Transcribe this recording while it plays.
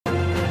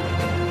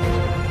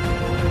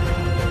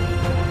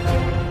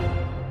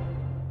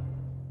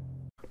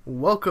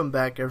Welcome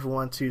back,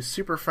 everyone, to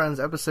Super Friends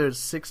episode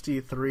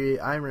 63.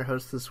 I'm your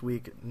host this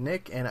week,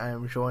 Nick, and I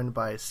am joined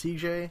by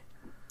CJ.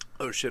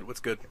 Oh shit, what's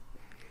good?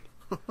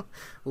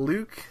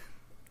 Luke.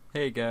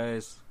 Hey,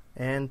 guys.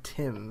 And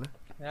Tim.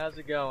 How's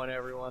it going,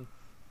 everyone?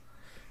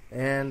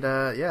 And,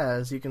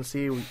 as you can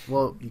see,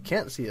 you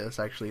can't see us,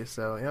 actually,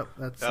 so, yep,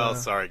 that's...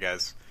 sorry,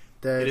 guys.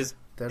 Dead,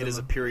 it is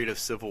a period of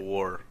civil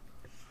war.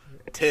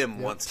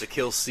 Tim wants to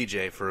kill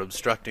CJ for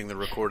obstructing the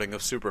recording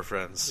of Super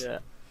Friends. Yeah.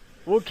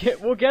 We'll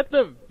get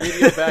the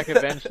video back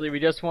eventually. We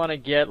just want to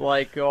get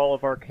all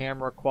of our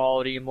camera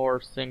quality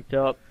more synced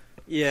up.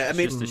 Yeah, I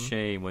mean, it's just a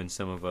shame when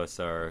some of us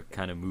are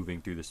kind of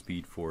moving through the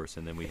Speed Force,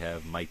 and then we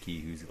have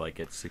Mikey who's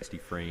at 60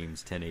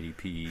 frames,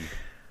 1080p.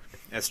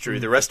 That's true.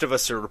 The rest of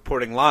us are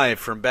reporting live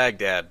from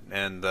Baghdad,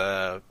 and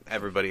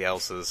everybody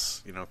else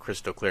is,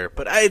 crystal clear.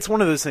 But it's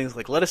one of those things.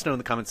 Let us know in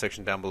the comment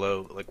section down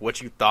below,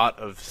 what you thought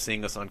of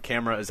seeing us on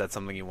camera. Is that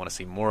something you want to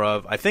see more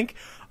of? I think,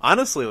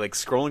 honestly,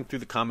 scrolling through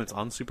the comments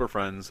on Super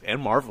Friends and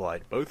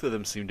Marvelite, both of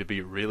them seem to be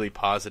really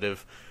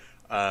positive.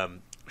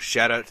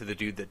 Shout out to the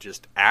dude that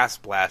just ass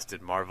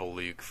blasted Marvel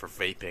Luke for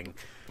vaping.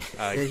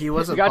 He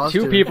wasn't. We got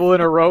positive. 2 people in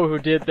a row who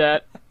did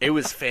that. It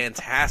was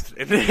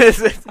fantastic.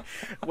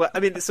 Well, I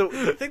mean, so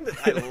the thing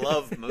that I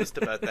love most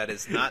about that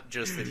is not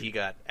just that he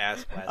got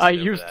ass blasted. I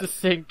used to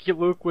think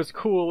Luke was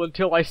cool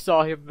until I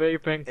saw him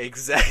vaping.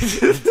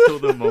 Exactly. Until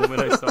the moment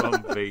I saw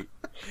him vape.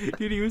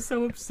 Dude, he was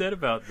so upset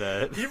about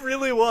that. He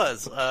really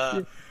was.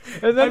 And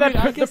then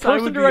the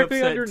person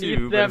directly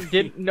underneath them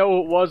didn't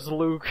know it was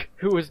Luke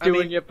who was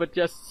doing it, but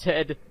just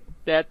said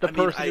that the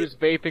person who's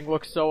vaping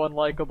looks so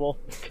unlikable.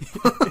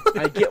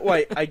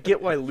 I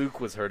get why Luke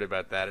was hurt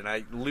about that,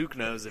 and Luke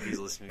knows if he's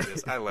listening to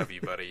this. I love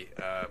you, buddy.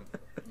 I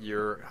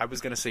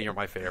was gonna say you're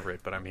my favorite,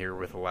 but I'm here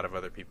with a lot of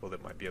other people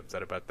that might be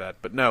upset about that.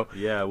 But no,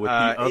 yeah, with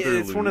the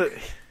other Luke.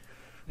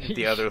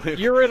 The other Luke.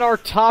 You're in our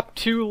top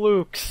 2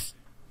 Lukes.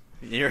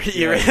 You're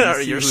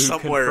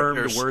somewhere.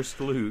 The worst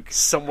Luke.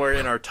 Somewhere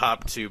in our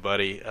top 2,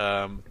 buddy.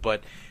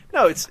 But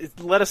no, it's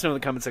let us know in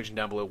the comment section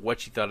down below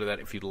what you thought of that.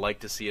 If you'd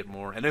like to see it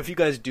more, and if you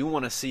guys do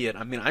want to see it,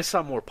 I mean, I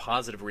saw more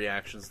positive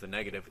reactions than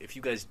negative. If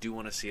you guys do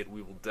want to see it,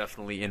 we will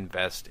definitely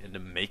invest into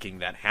making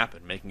that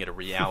happen, making it a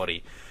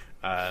reality.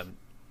 Even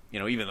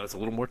though it's a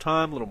little more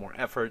time, a little more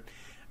effort.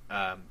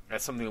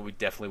 That's something that we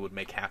definitely would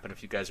make happen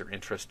if you guys are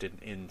interested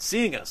in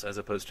seeing us, as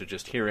opposed to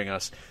just hearing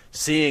us,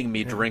 seeing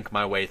me drink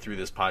my way through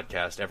this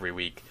podcast every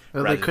week,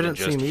 rather than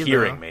just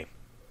hearing me.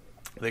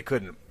 They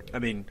couldn't. I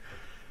mean,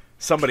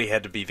 somebody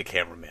had to be the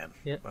cameraman.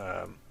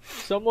 Yeah.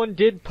 Someone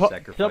did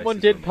posit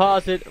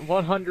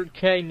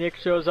 100K Nick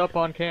shows up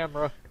on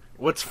camera.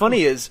 What's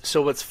funny,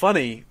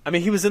 I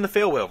mean, he was in the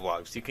Fail Whale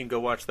vlogs. You can go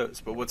watch those.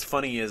 But what's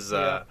funny is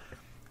those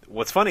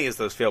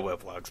Fail Whale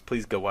vlogs.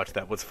 Please go watch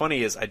that. What's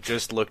funny is I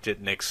just looked at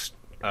Nick's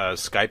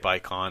Skype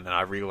icon, and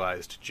I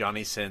realized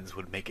Johnny Sins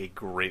would make a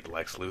great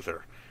Lex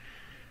Luthor.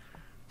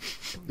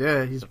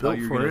 Yeah, he's built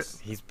for it.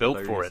 He's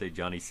built for it. Say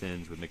Johnny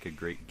Sins would make a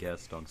great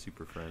guest on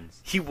Super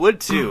Friends. He would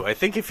too. I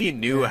think if he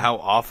knew how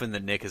often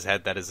that Nick has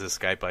had that as his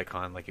Skype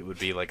icon, it would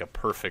be a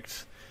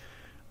perfect.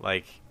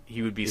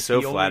 He would be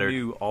so flattered. He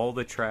only knew all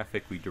the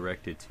traffic we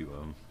directed to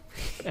him,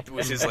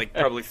 which is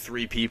probably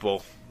 3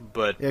 people.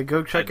 But yeah,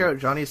 go check out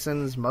Johnny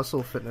Sins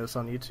Muscle Fitness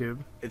on YouTube.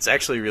 It's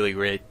actually really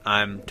great.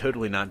 I'm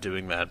totally not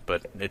doing that,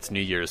 but it's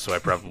New Year's, so I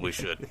probably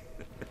should.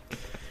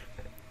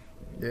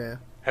 Yeah.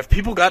 Have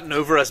people gotten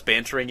over us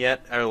bantering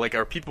yet?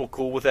 Are people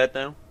cool with that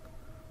now?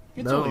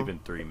 It's only been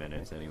 3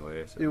 minutes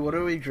anyway. So. Dude, what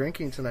are we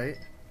drinking tonight?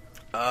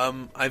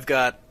 I've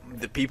got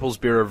the People's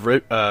Beer of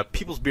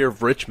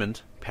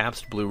Richmond,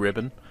 Pabst Blue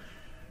Ribbon.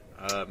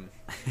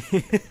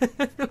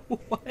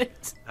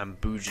 What? I'm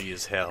bougie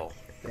as hell.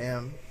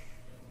 Damn.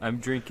 I'm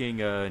drinking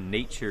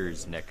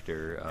Nature's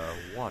Nectar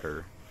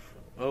water.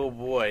 Oh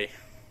boy,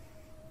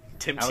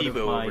 Tim Out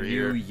Tebow of my over new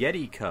here.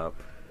 Yeti cup.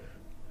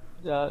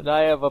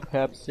 I have a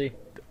Pepsi.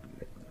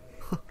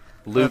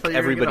 Luke,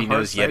 everybody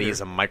knows Yeti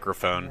is a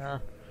microphone. Yeah.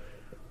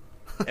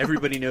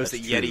 Everybody knows that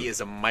That's Yeti true.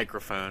 is a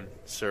microphone,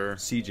 sir.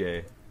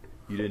 CJ,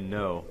 you didn't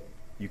know.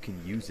 You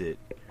can use it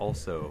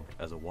also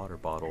as a water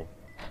bottle.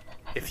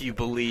 If you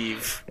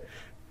believe.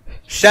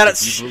 Shout out!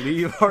 If you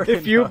believe hard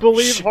If you enough.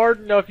 believe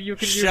hard enough, you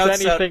can use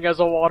Shouts anything as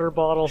a water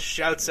bottle.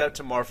 Shouts out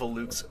to Marvel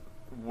Luke's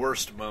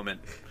worst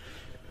moment.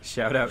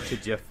 Shout out to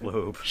Jeff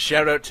Loeb.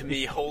 Shout out to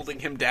me holding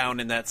him down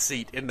in that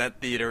seat in that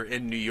theater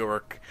in New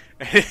York.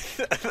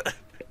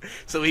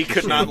 So he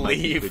could not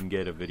leave. Couldn't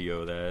get a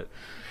video of that.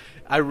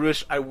 I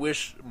wish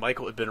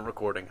Michael had been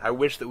recording. I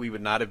wish that we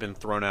would not have been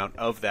thrown out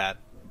of that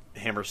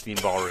Hammerstein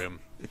ballroom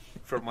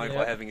for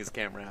Michael having his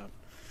camera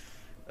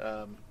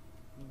out.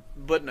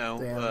 But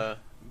no,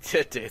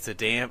 it's a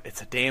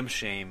damn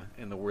shame.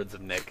 In the words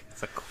of Nick,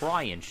 It's a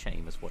crying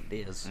shame, is what it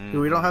is. Dude,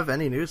 we don't have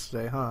any news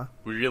today, huh?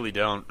 we really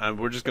don't.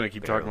 We're just going to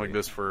keep talking Barely. like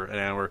this for an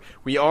hour.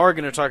 We are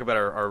going to talk about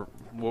our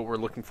what we're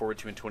looking forward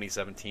to in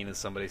 2017, as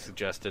somebody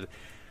suggested.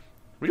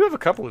 We do have a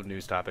couple of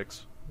news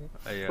topics.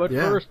 But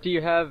first, do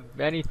you have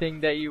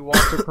anything that you want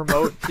to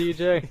promote,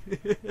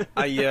 CJ?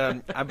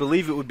 I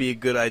believe it would be a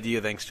good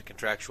idea, thanks to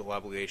contractual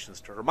obligations,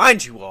 to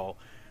remind you all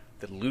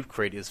that Loot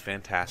Crate is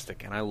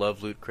fantastic, and I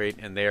love Loot Crate,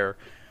 and they're...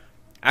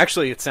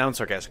 Actually, it sounds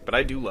sarcastic, but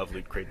I do love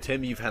Loot Crate.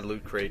 Tim, you've had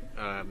Loot Crate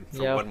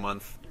for 1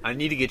 month. I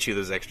need to get you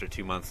those extra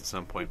 2 months at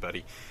some point,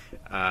 buddy.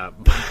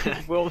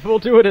 We'll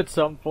do it at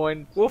some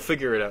point. We'll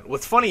figure it out.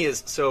 What's funny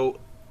is, so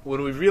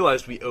when we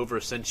realized we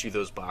oversent you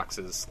those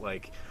boxes,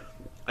 like,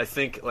 I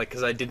think, like,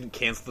 because I didn't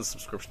cancel the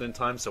subscription in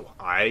time, so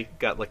I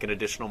got, like, an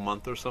additional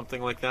month or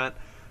something like that.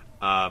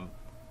 I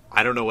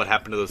don't know what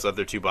happened to those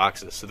other 2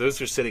 boxes. So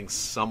those are sitting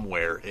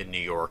somewhere in New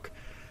York.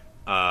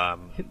 Yeah,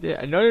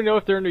 I don't know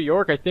if they're in New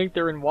York. I think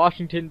they're in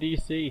Washington,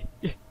 D.C.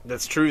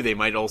 That's true. They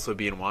might also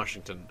be in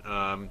Washington.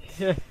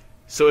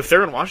 So if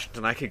they're in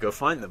Washington, I could go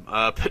find them.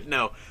 But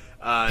no,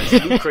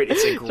 Loot Crate,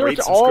 it's a great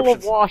Search subscription. all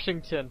of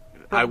Washington.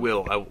 I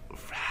will.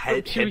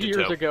 From 2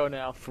 years ago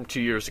now. From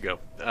 2 years ago.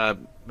 But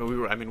we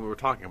were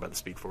talking about the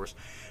Speed Force.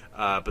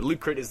 But Loot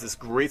Crate is this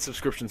great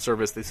subscription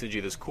service. They send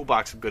you this cool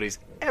box of goodies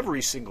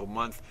every single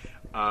month.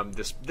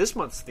 This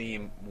month's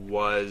theme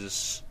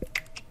was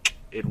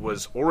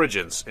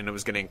Origins, and it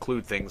was going to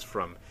include things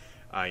from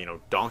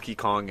Donkey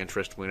Kong,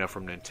 interestingly enough,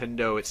 from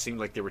Nintendo. It seemed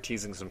like they were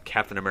teasing some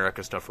Captain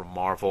America stuff from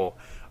Marvel.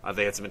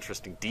 They had some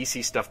interesting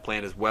DC stuff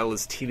planned, as well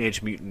as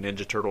Teenage Mutant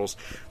Ninja Turtles.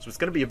 So it's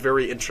going to be a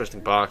very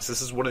interesting box.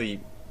 This is one of the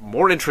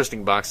more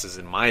interesting boxes,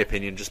 in my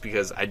opinion, just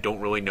because I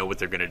don't really know what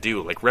they're going to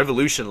do. Like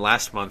Revolution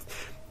last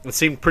month, it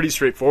seemed pretty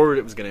straightforward.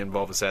 It was going to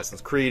involve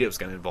Assassin's Creed. It was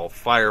going to involve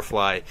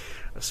Firefly.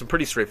 Some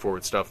pretty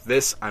straightforward stuff.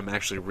 This, I'm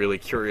actually really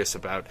curious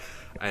about.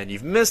 And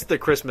you've missed the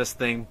Christmas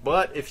thing,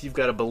 but if you've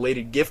got a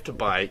belated gift to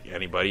buy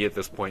anybody at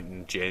this point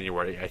in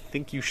January, I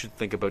think you should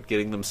think about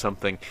getting them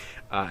something.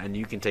 And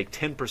you can take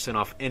 10%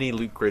 off any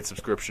Loot Crate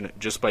subscription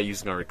just by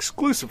using our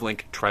exclusive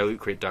link,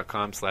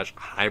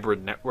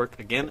 trylootcrate.com/hybridnetwork.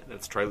 Again,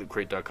 that's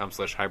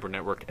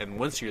trylootcrate.com/hybridnetwork. And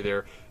once you're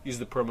there, use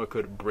the promo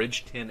code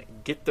BRIDGE10.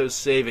 Get those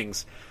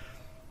savings.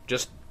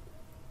 Just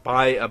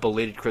buy a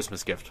belated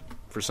Christmas gift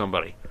for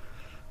somebody.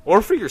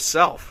 Or for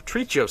yourself.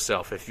 Treat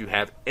yourself if you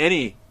have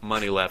any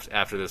money left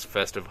after this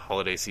festive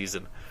holiday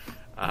season.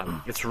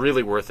 It's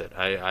really worth it.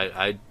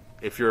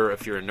 If you're a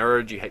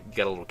nerd, you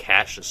got a little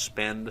cash to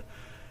spend,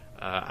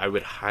 I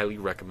would highly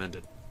recommend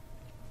it.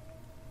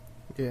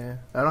 Yeah,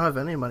 I don't have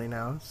any money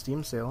now.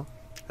 Steam sale.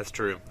 That's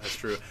true.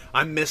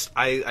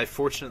 I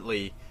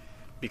fortunately,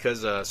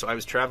 because so I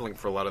was traveling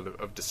for a lot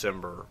of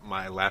December.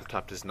 My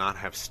laptop does not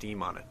have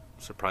Steam on it.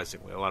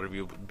 Surprisingly, a lot of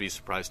you would be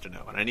surprised to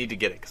know, and I need to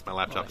get it because my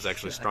laptop is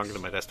actually stronger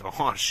than my desktop.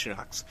 Oh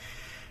shucks!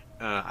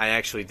 I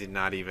actually did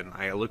not even.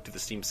 I looked at the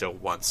Steam sale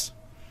once,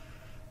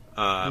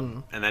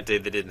 and that day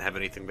they didn't have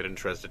anything that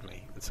interested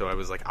me, and so I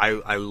was like,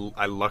 I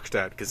lucked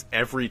out because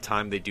every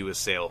time they do a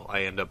sale,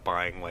 I end up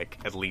buying like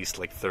at least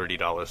like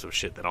 $30 of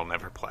shit that I'll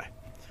never play.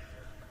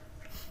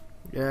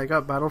 Yeah, I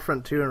got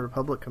Battlefront 2 and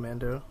Republic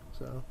Commando.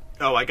 So.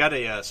 Oh, I got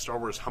a Star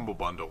Wars Humble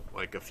Bundle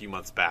like a few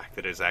months back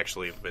that has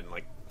actually been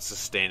like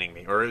sustaining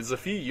me, or it was a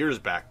few years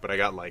back, but I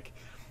got like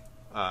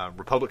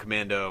Republic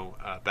Commando,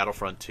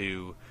 Battlefront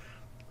 2,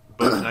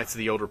 both Knights of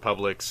the Old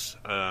Republics,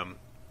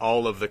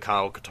 all of the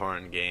Kyle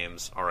Katarn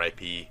games,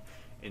 R.I.P.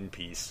 in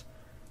peace.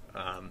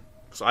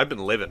 So I've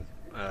been living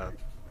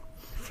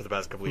for the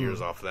past couple of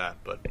years off that,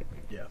 but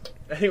yeah.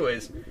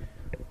 Anyways,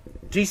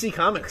 DC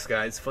Comics,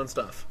 guys, fun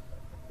stuff.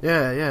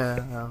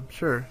 Yeah,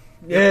 sure.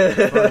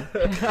 Yeah.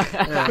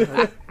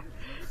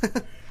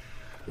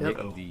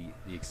 Yep.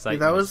 The excitement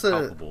that was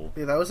palpable.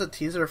 that was a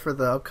teaser for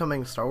the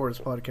upcoming Star Wars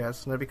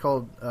podcast, and it'd be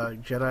called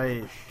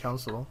Jedi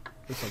Council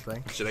or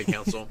something. Jedi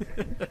Council.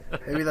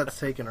 Maybe that's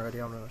taken already.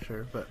 I'm not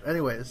sure, but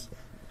anyways.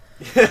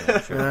 Sure,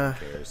 who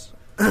cares?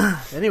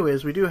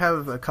 Anyways, we do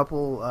have a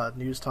couple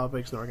news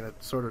topics that we're going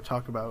to sort of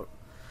talk about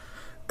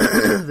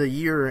the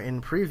year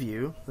in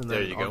preview, and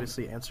then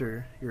obviously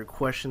answer your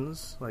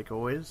questions like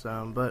always.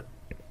 But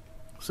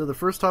so the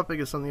first topic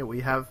is something that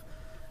we have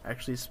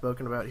actually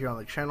spoken about here on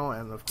the channel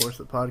and of course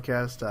the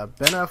podcast.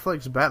 Ben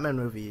Affleck's Batman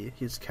movie.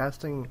 He's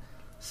casting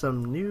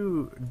some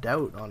new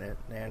doubt on it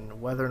and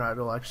whether or not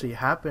it'll actually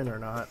happen or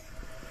not.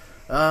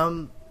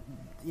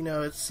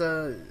 It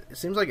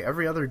seems like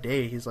every other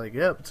day he's like,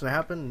 yep, it's gonna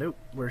happen. Nope,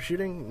 we're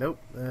shooting. Nope,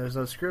 there's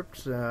no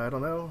script. I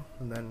don't know.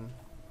 And then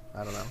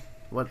I don't know.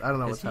 What's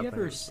happening. Has he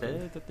ever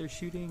said that they're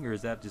shooting, or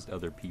is that just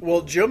other people?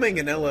 Well, Joe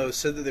Manganiello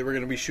said that they were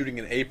going to be shooting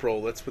in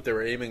April. That's what they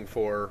were aiming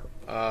for.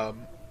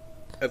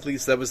 At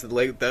least that was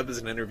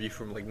an interview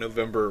from like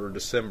November or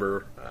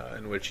December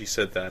in which he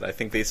said that. I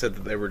think they said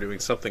that they were doing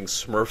something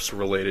Smurfs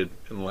related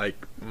in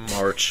like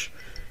March,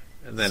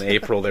 and then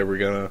April they were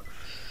gonna.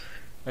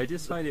 I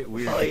just find it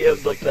weird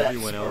because like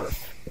everyone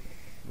else.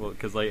 Well,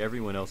 because like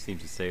everyone else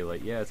seems to say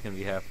like, yeah, it's gonna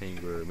be happening.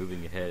 We're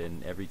moving ahead,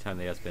 and every time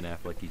they ask Ben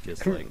Affleck, he's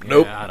just like,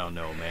 nope. I don't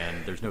know,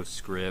 man. There's no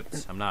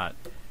script. I'm not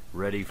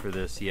ready for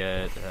this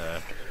yet.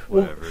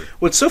 Whatever. Well,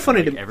 what's so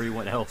funny to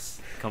everyone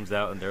else comes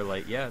out and they're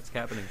like, yeah, it's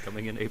happening,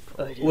 coming in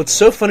April. What's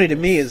so funny to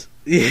me is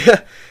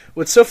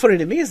What's so funny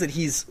to me is that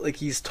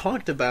he's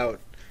talked about,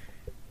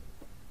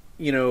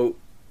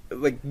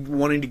 like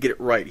wanting to get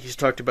it right. He's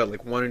talked about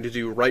like wanting to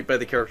do right by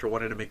the character,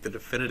 wanting to make the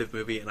definitive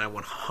movie, and I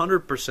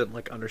 100%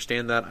 like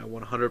understand that. I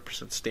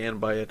 100% stand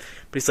by it.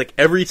 But it's like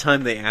every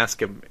time they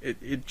ask him,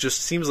 it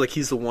just seems like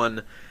he's the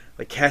one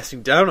like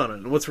casting down on it.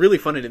 And what's really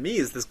funny to me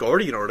is this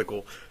Guardian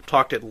article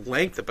talked at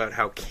length about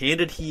how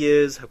candid he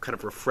is, how kind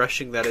of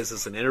refreshing that is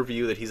as an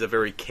interview, that he's a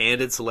very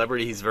candid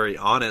celebrity, he's very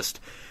honest.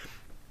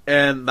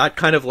 And that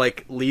kind of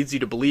like leads you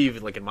to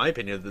believe, like in my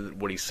opinion, that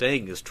what he's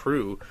saying is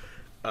true.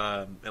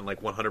 And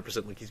like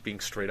 100% like he's being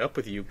straight up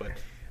with you, but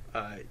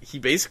he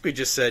basically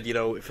just said, you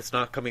know, if it's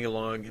not coming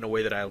along in a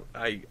way that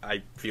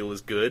I feel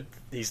is good,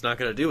 he's not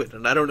going to do it.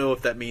 And I don't know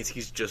if that means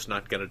he's just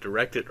not going to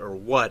direct it or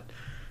what.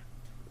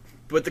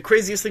 But the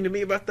craziest thing to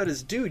me about that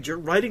is, dude, you're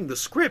writing the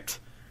script.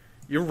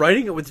 You're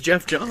writing it with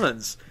Jeff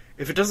Johns.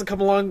 If it doesn't come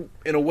along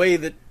in a way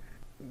that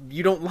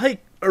you don't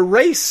like,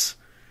 erase.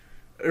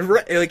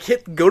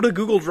 Like go to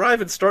Google Drive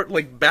and start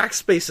like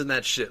backspacing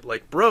that shit.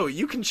 Like, bro,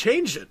 you can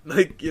change it.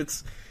 Like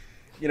it's.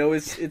 You know,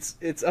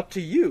 it's up to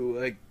you.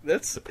 Like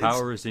that's the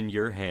power is in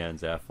your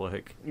hands,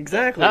 Affleck.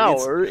 Exactly. The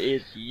power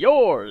is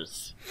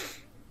yours.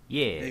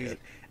 Yeah.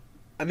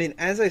 I mean,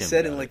 as I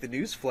said in like the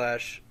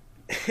newsflash,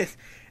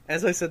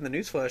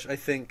 I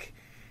think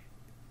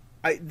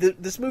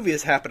this movie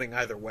is happening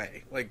either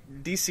way. Like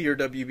DC or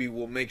WB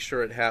will make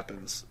sure it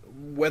happens.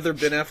 Whether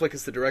Ben Affleck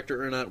is the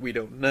director or not, we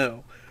don't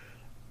know.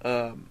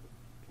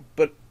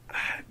 But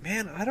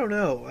man, I don't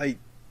know.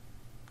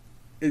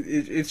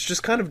 It's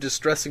just kind of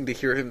distressing to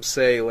hear him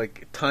say,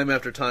 like, time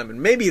after time,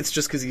 and maybe it's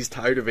just because he's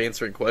tired of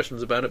answering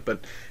questions about it,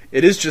 but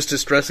it is just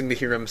distressing to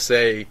hear him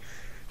say,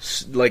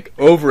 like,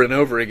 over and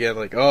over again,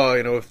 like, oh,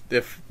 you know,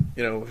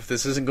 if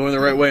this isn't going the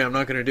right way, I'm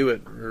not going to do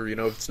it, or, you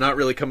know, if it's not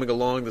really coming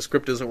along, the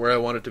script isn't where I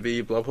want it to be,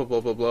 blah, blah,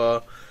 blah, blah,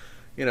 blah.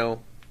 You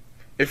know,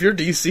 if you're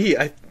DC,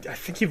 I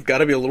think you've got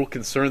to be a little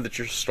concerned that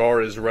your star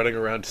is running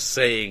around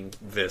saying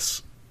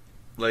this,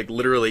 like,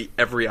 literally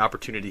every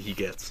opportunity he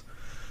gets.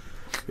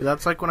 Dude,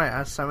 that's like when I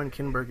asked Simon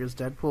Kinberg, is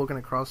Deadpool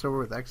going to cross over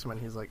with X-Men?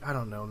 He's like, I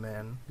don't know,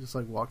 man. He just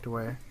like walked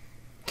away.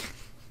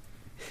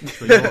 Leave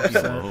me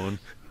alone.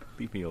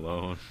 Leave me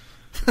alone.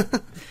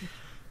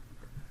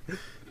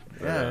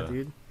 Yeah,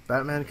 dude.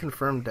 Batman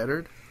confirmed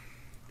Deadard?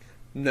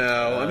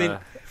 No, I mean...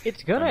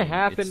 It's gonna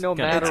happen no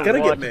matter it's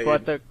gonna what,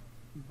 get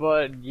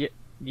made.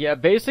 Yeah,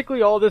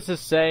 basically all this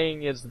is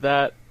saying is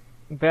that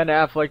Ben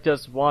Affleck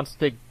just wants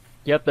to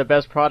get the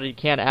best product he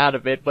can out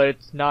of it, but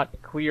it's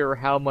not clear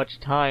how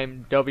much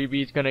time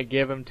WB's going to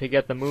give him to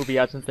get the movie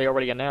out since they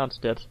already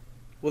announced it.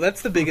 Well,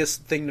 that's the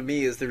biggest thing to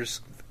me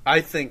is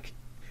I think,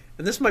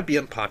 and this might be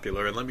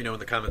unpopular, and let me know in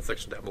the comment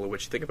section down below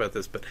what you think about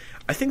this, but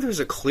I think there's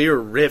a clear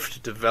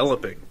rift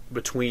developing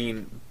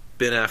between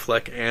Ben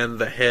Affleck and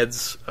the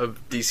heads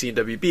of DC and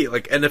WB.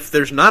 Like, and if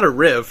there's not a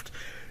rift,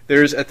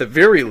 there's at the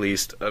very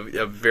least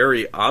a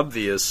very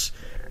obvious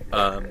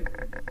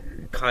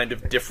kind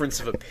of difference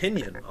of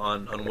opinion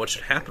on what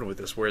should happen with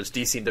this, whereas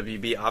DC and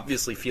WB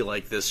obviously feel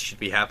like this should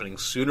be happening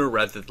sooner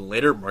rather than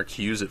later. Mark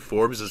Hughes at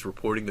Forbes is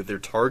reporting that they're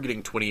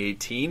targeting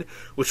 2018,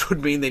 which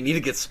would mean they need to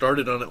get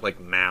started on it like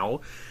now.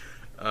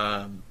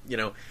 You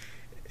know,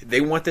 they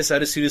want this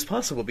out as soon as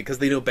possible because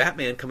they know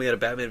Batman coming out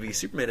of Batman v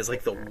Superman is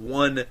like the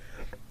one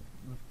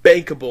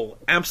bankable,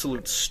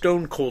 absolute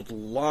stone-cold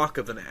lock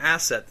of an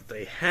asset that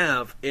they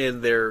have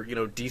in their, you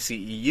know,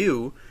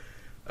 DCEU,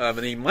 and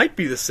he might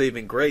be the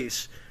saving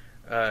grace.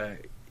 Ben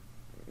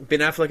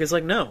Affleck is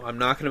like, no, I'm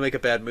not going to make a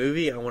bad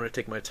movie. I want to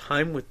take my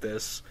time with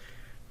this.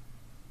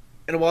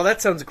 And while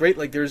that sounds great,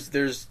 like there's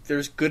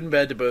good and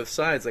bad to both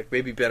sides. Like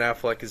maybe Ben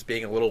Affleck is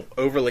being a little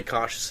overly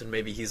cautious, and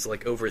maybe he's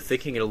like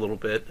overthinking it a little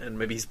bit, and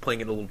maybe he's playing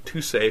it a little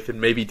too safe,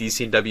 and maybe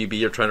DC and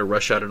WB are trying to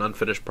rush out an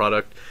unfinished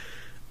product.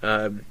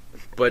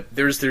 But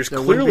there's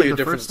clearly a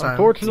difference.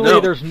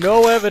 Unfortunately, there's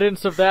no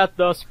evidence of that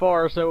thus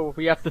far, so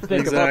we have to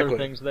think of other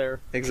things there.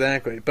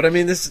 Exactly. But I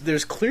mean,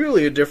 there's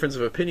clearly a difference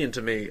of opinion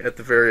to me, at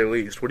the very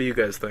least. What do you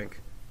guys think?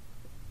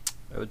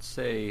 I would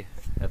say,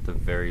 at the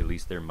very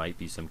least, there might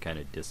be some kind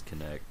of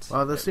disconnect.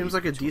 Wow, this seems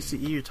like a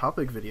DCEU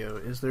topic video.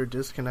 Is there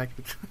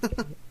disconnect?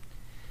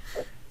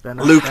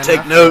 Luke,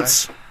 take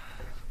notes.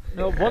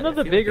 No, one of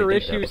the bigger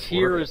issues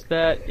here is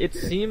that it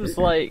seems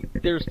like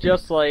there's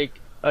just like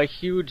a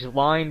huge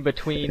line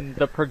between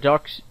the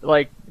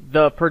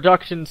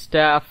production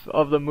staff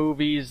of the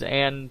movies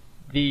and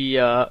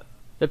the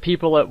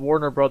people at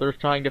Warner Brothers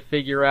trying to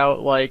figure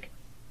out like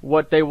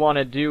what they want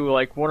to do.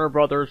 Like Warner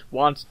Brothers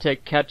wants to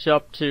catch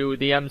up to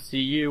the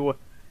MCU,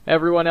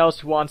 everyone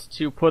else wants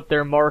to put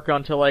their mark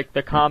onto like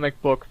the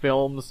comic book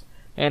films,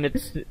 and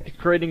it's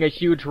creating a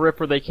huge rip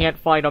where they can't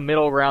find a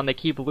middle ground. They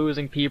keep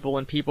losing people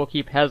and people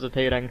keep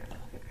hesitating.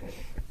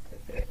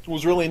 It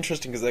was really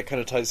interesting because that kind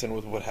of ties in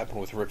with what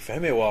happened with Rick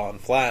Famuyiwa on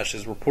Flash.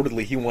 Is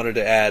reportedly he wanted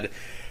to add,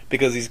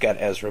 because he's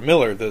got Ezra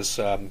Miller, this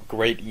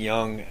great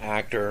young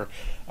actor.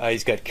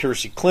 He's got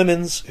Kiersey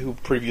Clemons, who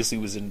previously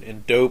was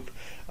in Dope.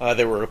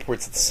 There were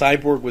reports that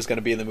Cyborg was going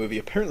to be in the movie.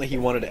 Apparently he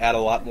wanted to add a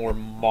lot more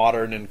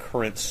modern and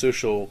current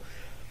social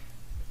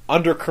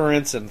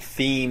undercurrents and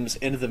themes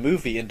into the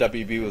movie, and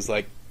WB was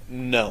like,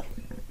 no.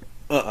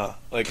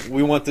 Like,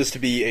 we want this to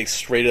be a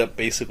straight up,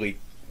 basically,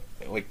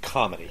 like,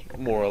 comedy,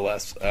 more or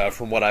less,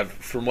 from what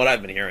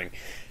I've been hearing,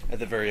 at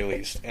the very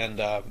least. And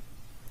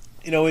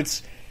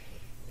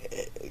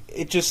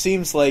it just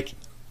seems like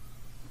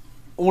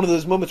one of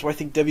those moments where I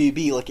think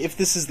WB, like, if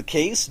this is the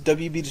case,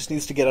 WB just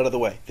needs to get out of the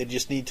way. They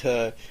just need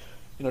to,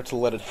 to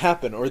let it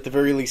happen, or at the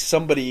very least,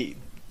 somebody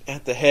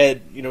at the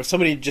head,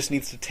 somebody just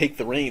needs to take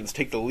the reins,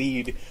 take the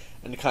lead,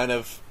 and kind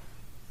of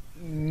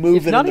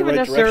move in the right direction. It's not even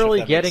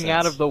necessarily getting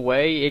out of the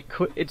way.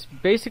 It's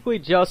basically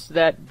just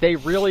that they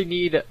really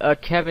need a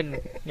Kevin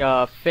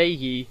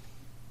Feige,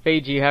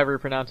 however you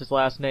pronounce his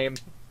last name.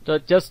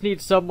 Just need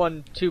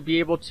someone to be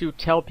able to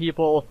tell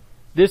people,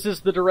 this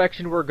is the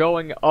direction we're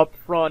going up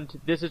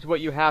front, this is what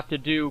you have to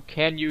do,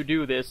 can you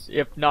do this?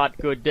 If not,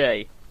 good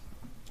day.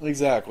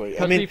 Exactly.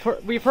 I mean,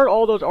 we've heard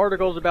all those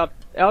articles about,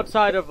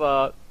 outside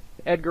of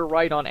Edgar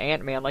Wright on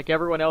Ant-Man, like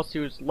everyone else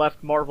who's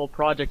left Marvel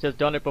projects has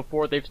done it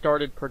before they've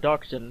started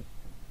production.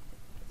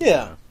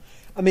 Yeah.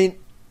 I mean,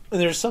 and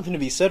there's something to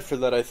be said for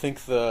that. I think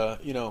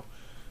and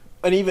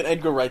even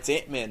Edgar Wright's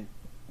Ant-Man,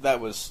 I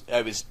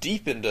was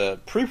deep into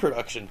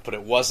pre-production, but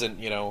it wasn't,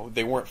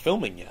 they weren't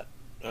filming yet.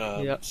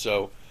 Yep.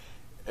 So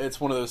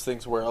it's one of those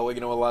things where, a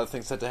lot of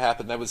things had to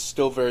happen. That was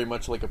still very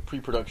much like a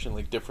pre-production,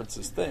 like,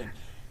 differences thing.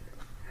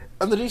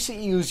 And the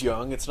DCEU's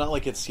young. It's not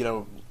like it's,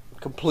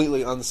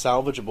 completely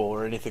unsalvageable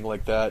or anything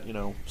like that,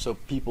 so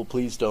people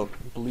please don't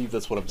believe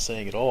that's what I'm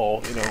saying at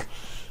all,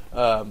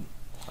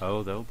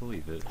 Oh, they'll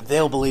believe it.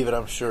 They'll believe it,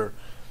 I'm sure.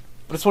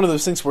 But it's one of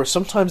those things where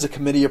sometimes a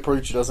committee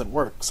approach doesn't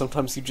work.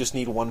 Sometimes you just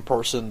need one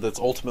person that's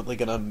ultimately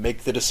going to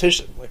make the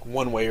decision, like,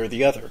 one way or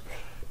the other.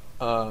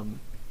 But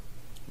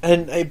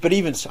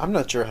even, I'm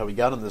not sure how we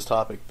got on this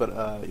topic,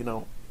 but,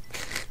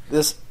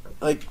 this,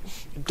 like,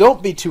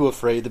 don't be too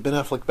afraid. The Ben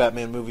Affleck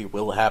Batman movie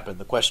will happen.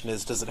 The question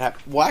is, does it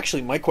happen? Well,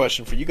 actually, my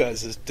question for you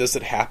guys is, does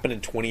it happen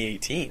in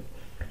 2018?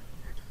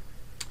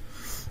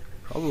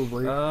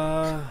 Probably.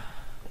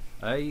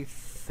 I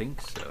think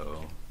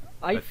so.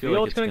 I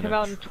feel it's going to come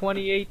out in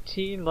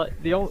 2018.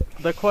 Like,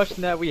 the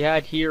question that we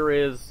had here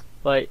is,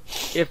 like,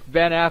 if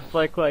Ben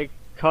Affleck, like,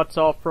 cuts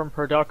off from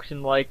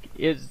production,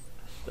 is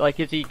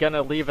he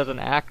gonna leave as an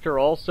actor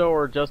also,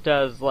 or just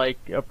as, like,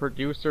 a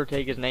producer,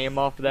 take his name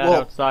off of that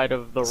outside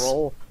of the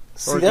role?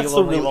 Or is he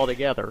gonna leave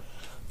altogether?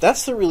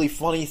 That's the really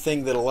funny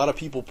thing that a lot of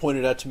people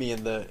pointed out to me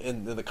in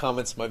the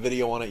comments of my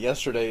video on it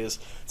yesterday is,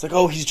 it's like,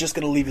 oh, he's just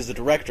gonna leave as a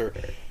director.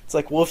 It's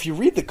like, well, if you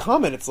read the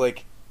comment, it's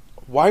like,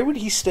 why would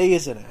he stay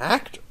as an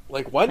actor?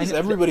 Like, why does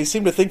everybody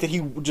seem to think that he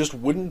just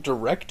wouldn't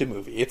direct a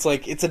movie? It's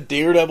like, it's a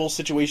Daredevil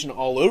situation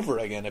all over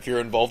again. If you're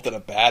involved in a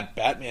bad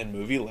Batman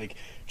movie, like,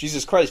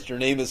 Jesus Christ, your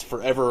name is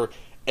forever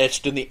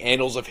etched in the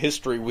annals of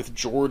history with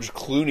George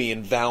Clooney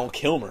and Val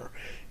Kilmer.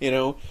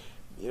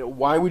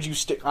 Why would you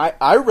stick?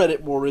 I read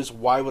it more as,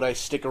 why would I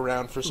stick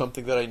around for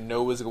something that I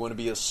know is going to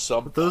be a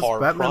subpar But those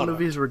Batman product?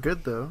 movies were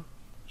good, though.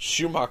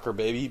 Schumacher,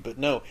 baby. But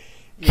no,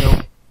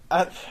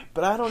 but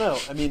I don't know.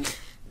 I mean,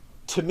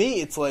 to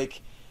me, it's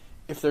like,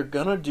 if they're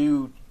gonna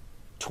do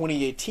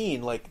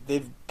 2018, like,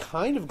 they've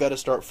kind of got to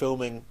start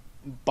filming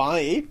by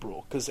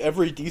April, because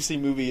every DC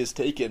movie is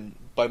taken,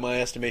 by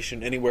my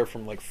estimation, anywhere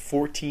from like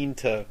 14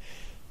 to,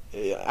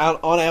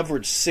 on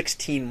average,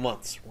 16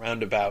 months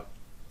roundabout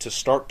to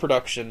start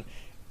production.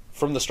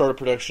 From the start of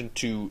production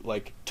to,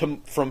 like,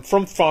 from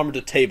farm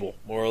to table,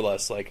 more or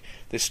less. Like,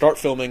 they start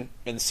filming,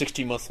 and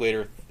 16 months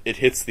later, it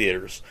hits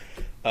theaters.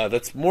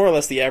 That's more or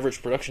less the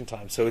average production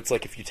time. So it's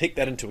like, if you take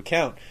that into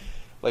account,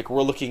 like,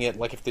 we're looking at,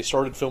 like, if they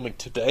started filming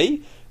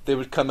today, they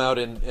would come out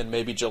in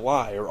maybe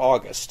July or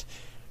August.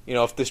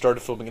 If they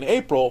started filming in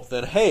April,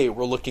 then, hey,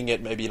 we're looking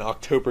at maybe an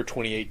October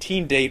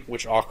 2018 date,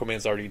 which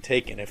Aquaman's already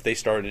taken. If they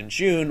started in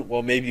June,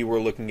 well, maybe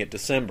we're looking at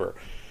December.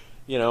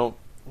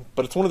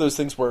 But it's one of those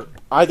things where,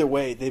 either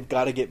way, they've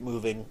got to get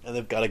moving, and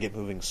they've got to get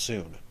moving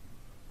soon.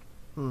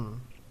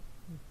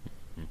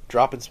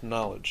 Dropping some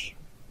knowledge.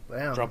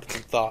 Damn. Dropping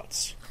some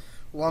thoughts.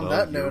 Well, on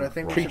that note, I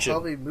think we should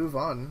probably move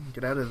on.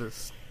 Get out of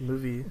this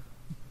movie.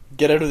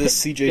 Get out of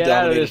this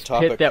CJ-dominated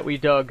topic. Pit that we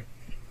dug.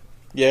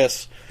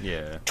 Yes.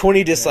 Yeah.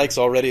 20 dislikes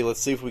already.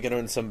 Let's see if we can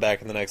earn some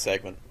back in the next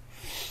segment.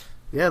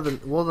 Yeah,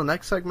 the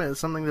next segment is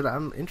something that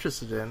I'm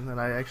interested in, and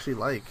I actually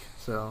like,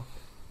 so...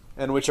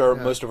 And which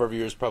most of our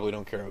viewers probably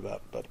don't care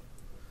about, but...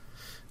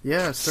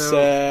 Yeah, so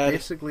sad.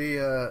 Basically,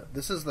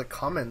 this is the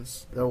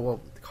comics,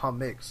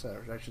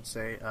 I should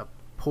say,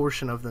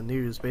 portion of the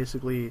news.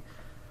 Basically,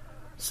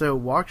 so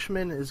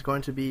Watchmen is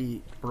going to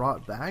be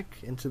brought back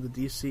into the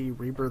DC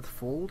Rebirth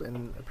fold,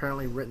 and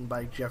apparently written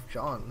by Jeff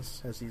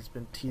Johns, as he's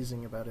been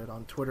teasing about it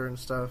on Twitter and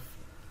stuff.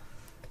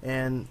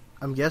 And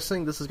I'm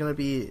guessing this is going to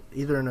be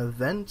either an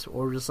event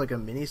or just like a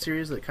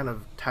mini-series that kind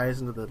of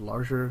ties into the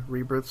larger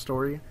Rebirth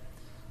story.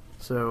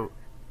 So,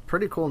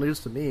 pretty cool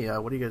news to me.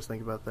 What do you guys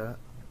think about that?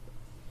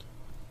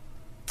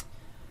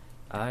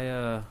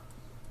 I'm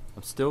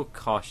still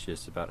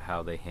cautious about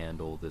how they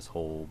handle this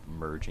whole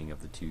merging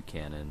of the two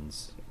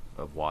canons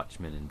of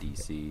Watchmen and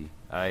DC.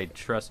 I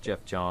trust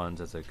Jeff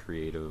Johns as a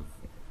creative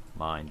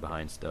mind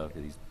behind stuff.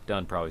 He's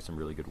done probably some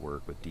really good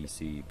work with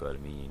DC, but I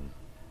mean,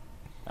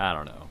 I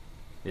don't know.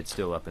 it's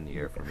still up in the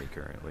air for me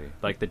currently.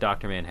 Like the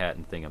Dr.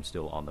 Manhattan thing, I'm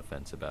still on the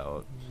fence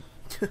about.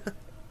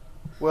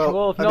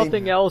 Well, if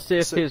nothing else,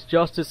 if his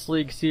Justice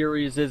League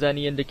series is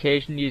any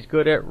indication, he's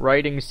good at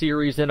writing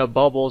series in a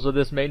bubble, so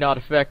this may not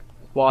affect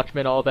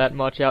Watchmen all that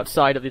much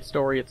outside of the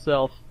story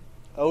itself.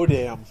 Oh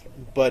damn!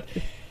 But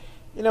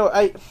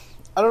I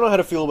don't know how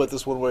to feel about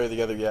this one way or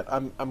the other yet.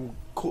 I'm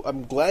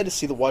glad to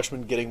see the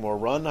Watchmen getting more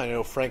run. I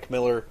know Frank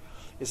Miller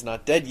is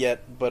not dead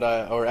yet, but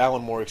or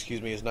Alan Moore,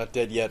 excuse me, is not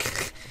dead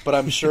yet. But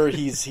I'm sure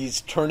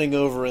he's turning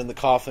over in the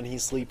coffin he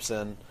sleeps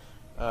in.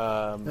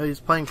 He's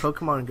playing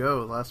Pokemon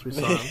Go. Last we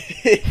saw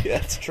him.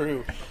 That's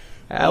true.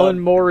 Alan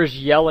Moore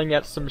is yelling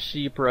at some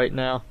sheep right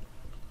now.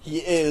 He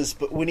is,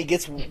 but when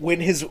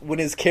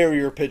his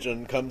carrier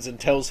pigeon comes and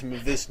tells him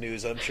of this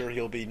news, I'm sure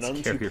he'll be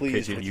none too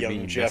pleased with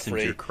young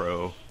Jeffrey.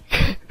 Crow.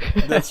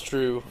 That's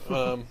true.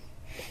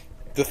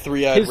 The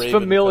three-eyed raven. His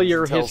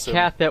familiar, his him.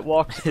 cat that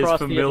walks across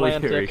the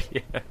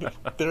Atlantic. Yeah.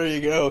 There you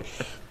go.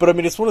 But I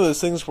mean, it's one of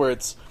those things where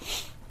it's.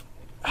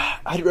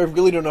 I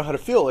really don't know how to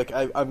feel. Like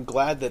I'm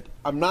glad that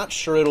I'm not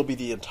sure it'll be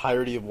the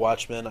entirety of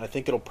Watchmen. I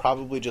think it'll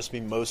probably just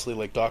be mostly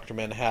like Dr.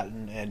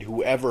 Manhattan and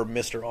whoever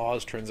Mr.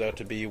 Oz turns out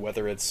to be,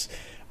 whether it's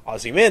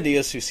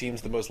Ozymandias, who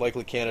seems the most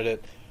likely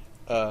candidate,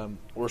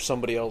 or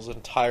somebody else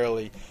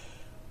entirely.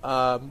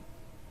 I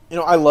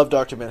love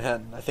Dr.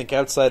 Manhattan. I think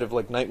outside of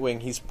like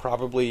Nightwing, he's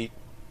probably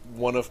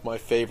one of my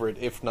favorite,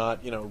 if not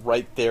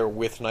right there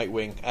with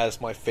Nightwing as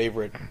my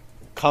favorite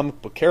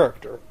comic book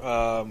character.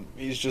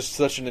 He's just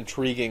such an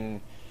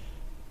intriguing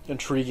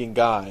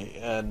guy,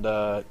 and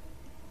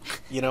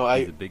he's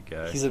a big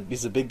guy.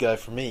 He's a big guy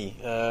for me.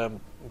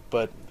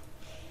 But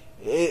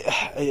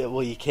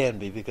you can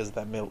be because of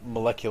that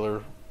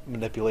molecular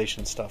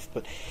manipulation stuff.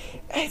 But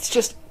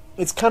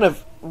it's kind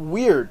of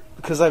weird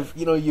because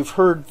you've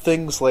heard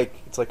things like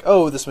it's like,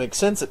 oh, this makes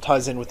sense. It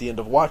ties in with the end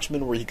of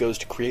Watchmen where he goes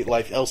to create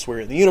life elsewhere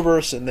in the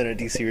universe, and then in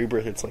DC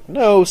Rebirth it's like,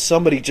 no,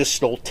 somebody just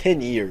stole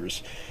 10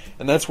 years.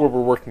 And that's where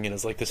we're working in,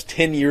 is like this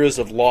 10 years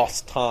of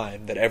lost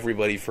time that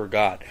everybody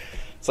forgot.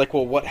 It's like,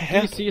 well, what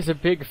happened? DC is a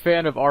big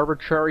fan of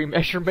arbitrary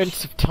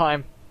measurements of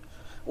time.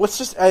 Well, it's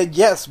just,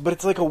 yes, but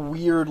it's like a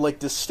weird, like,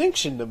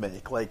 distinction to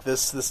make. Like,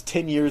 this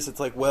 10 years, it's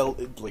like, well,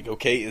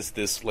 okay, is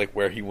this, like,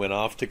 where he went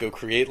off to go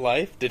create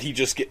life? Did he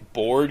just get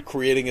bored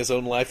creating his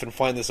own life and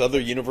find this other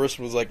universe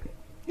and was like,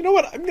 you know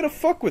what, I'm gonna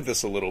fuck with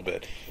this a little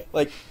bit.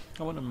 Like,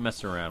 I want to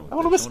mess around with it. I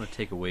want to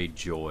take away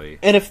joy.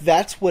 And if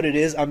that's what it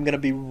is, I'm going to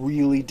be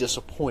really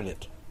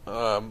disappointed.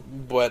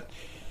 But,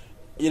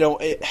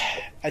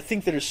 I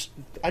think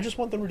I just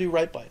want them to do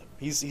right by him.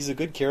 He's a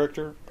good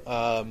character.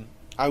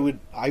 I would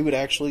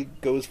actually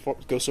go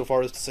so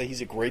far as to say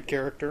he's a great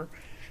character.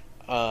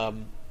 I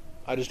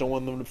just don't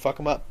want them to fuck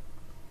him up.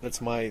 That's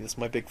my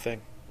big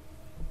thing.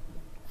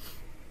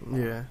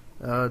 Yeah.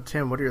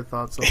 Tim, what are your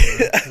thoughts on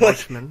the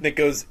Watchmen? Nick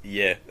goes,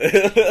 yeah.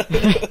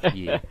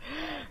 Yeah.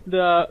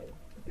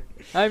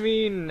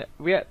 We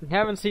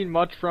haven't seen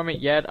much from it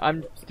yet.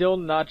 I'm still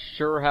not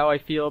sure how I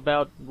feel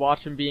about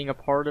Watchmen being a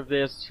part of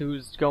this,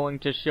 who's going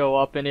to show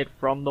up in it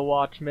from the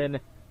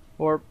Watchmen,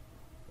 or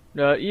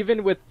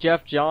even with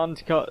Jeff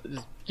Johns.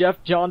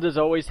 Jeff Johns has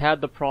always had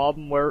the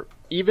problem where,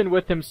 even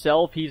with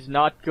himself, he's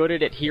not good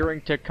at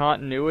adhering to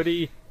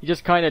continuity. He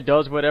just kind of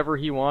does whatever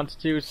he wants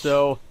to,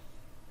 so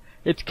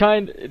it's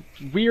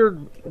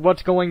weird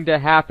what's going to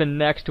happen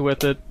next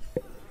with it.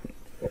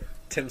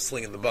 Tim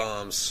slinging the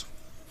bombs.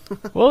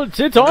 Well,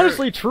 it's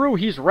honestly true.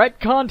 He's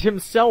retconned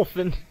himself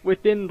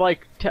within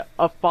like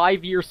a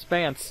 5-year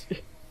span.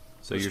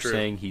 So you're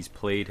saying he's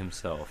played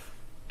himself?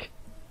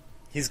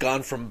 He's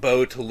gone from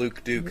Bo to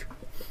Luke Duke.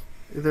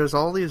 There's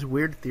all these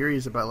weird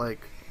theories about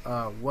like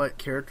what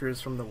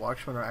characters from the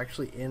Watchmen are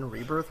actually in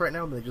Rebirth right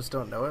now, but they just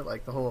don't know it.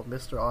 Like the whole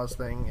Mr. Oz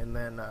thing, and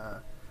then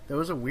there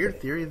was a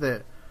weird theory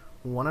that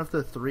one of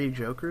the 3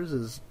 Jokers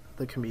is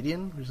the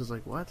comedian, which is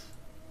like, what?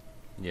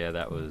 Yeah,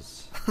 that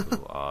was a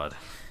little odd.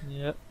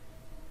 Yep.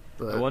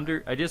 But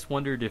I just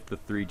wondered if the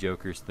 3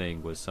 Jokers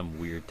thing was some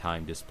weird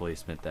time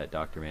displacement that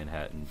Dr.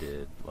 Manhattan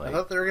did. Like, I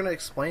thought they were going to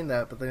explain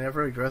that, but they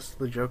never addressed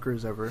the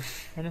Jokers ever.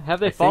 And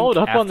have they followed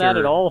up on that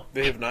at all?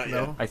 They have not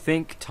yet. I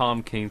think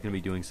Tom King's going to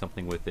be doing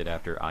something with it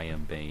after I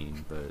Am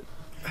Bane, but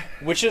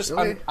which is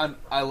really?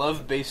 I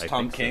love base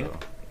Tom King.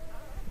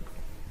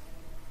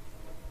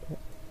 So.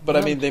 But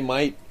I mean, it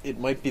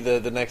might be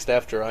the next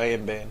after I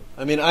Am Bane.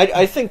 I mean,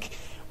 I think.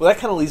 Well, that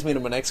kind of leads me to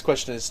my next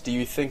question: is do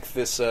you think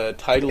this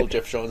title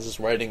Jeff Johns is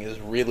writing is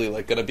really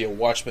like going to be a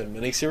Watchmen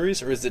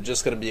miniseries, or is it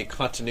just going to be a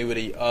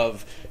continuity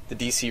of the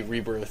DC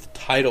Rebirth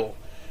title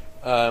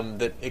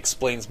that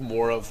explains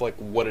more of like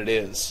what it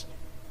is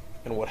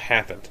and what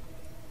happened?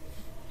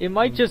 It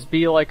might just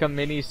be like a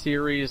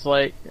miniseries,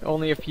 like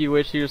only a few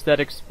issues that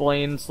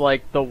explains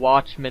like the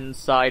Watchmen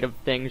side of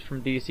things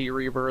from DC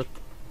Rebirth.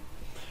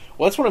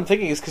 Well, that's what I'm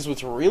thinking. Is because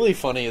what's really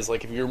funny is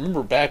like if you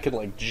remember back in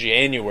like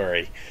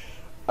January.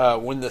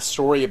 When the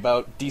story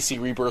about DC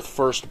Rebirth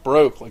first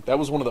broke, like that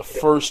was one of the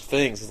first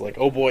things. It's like,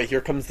 oh boy,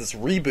 here comes this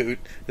reboot,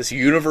 this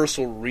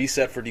universal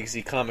reset for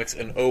DC Comics,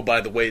 and oh,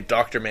 by the way,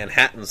 Dr.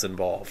 Manhattan's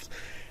involved.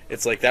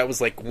 It's like that was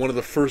like one of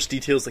the first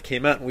details that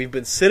came out, and we've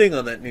been sitting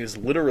on that news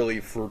literally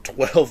for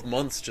 12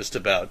 months, just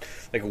about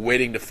like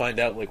waiting to find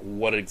out like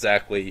what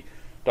exactly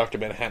Dr.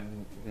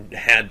 Manhattan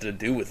had to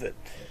do with it.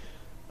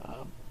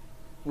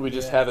 We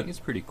just haven't. I think it's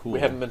pretty cool. We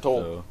haven't been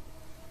told. So,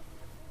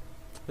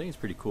 I think it's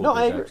pretty cool. No,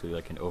 There's actually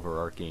like an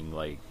overarching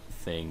like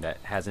thing that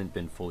hasn't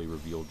been fully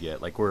revealed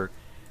yet. Like we're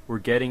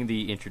getting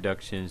the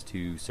introductions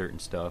to certain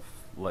stuff,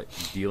 like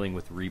dealing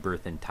with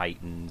Rebirth and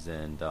Titans,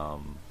 and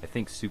I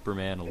think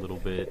Superman a little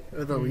bit.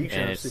 The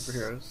Legion of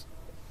Superheroes.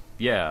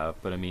 Yeah,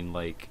 but I mean,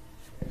 like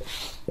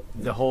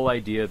the whole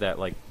idea that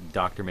like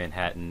Dr.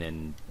 Manhattan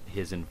and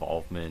his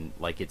involvement,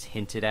 like it's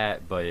hinted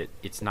at, but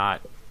it's not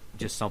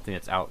just something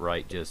that's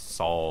outright just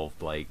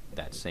solved like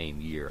that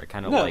same year. I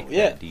kind of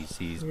that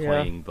DC's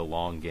playing the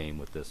long game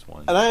with this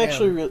one. And I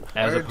actually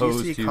as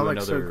opposed DC to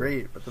comics another are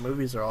great, but the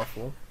movies are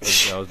awful.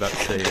 I was about to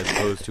say, as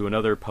opposed to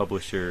another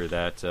publisher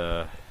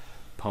that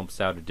pumps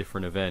out a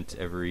different event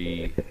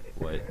every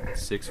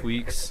 6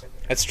 weeks.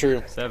 That's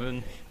true.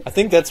 7. I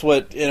think that's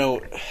what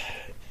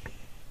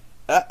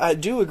I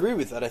do agree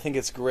with that. I think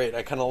it's great.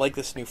 I kind of like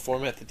this new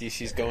format that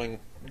DC's going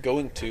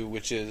to,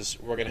 which is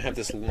we're going to have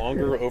this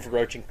longer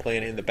overarching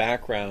plan in the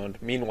background.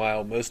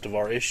 Meanwhile, most of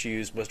our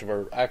issues, most of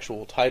our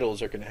actual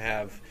titles are going to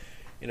have,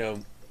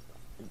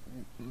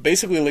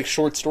 basically like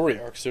short story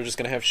arcs. They're just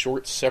going to have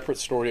short, separate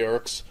story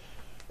arcs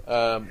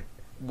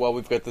while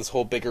we've got this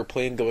whole bigger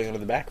plan going on in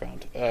the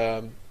background.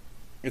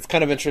 It's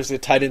kind of interesting.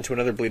 It tied into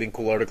another Bleeding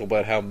Cool article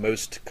about how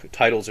most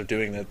titles are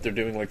doing that. They're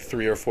doing like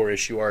 3 or 4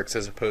 issue arcs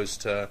as opposed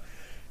to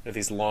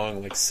these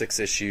long, like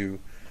 6-issue,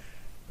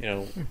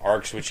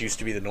 arcs, which used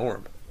to be the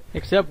norm.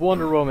 Except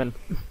Wonder Woman.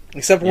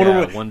 Except Wonder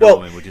Woman. Wonder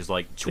Woman, which is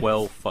like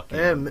 12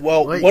 fucking...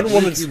 Wonder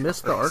Woman's... You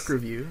missed the arc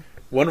review.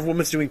 Wonder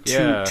Woman's doing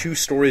two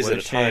stories at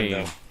a time,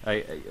 though.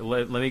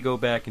 Let me go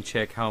back and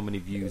check how many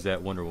views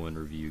that Wonder Woman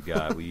review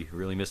got. We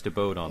really missed a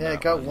boat on that. Yeah,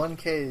 it got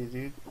 1K,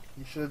 dude.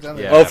 You should have done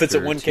it. Yeah, if it's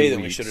at 1K,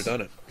 then we should have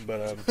done it.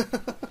 But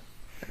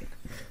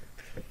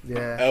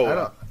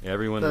yeah,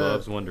 everyone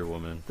loves Wonder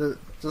Woman.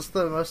 Just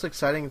the most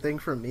exciting thing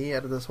for me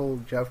out of this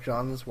whole Jeff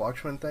Johns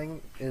Watchmen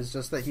thing is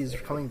just that he's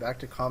coming back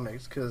to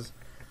comics, because,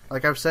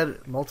 like I've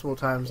said multiple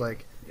times,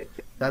 like,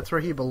 that's where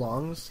he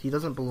belongs. He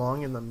doesn't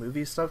belong in the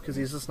movie stuff, because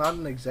he's just not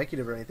an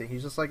executive or anything.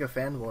 He's just like a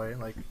fanboy.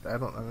 Like,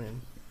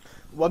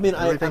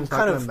 everything's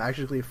not going to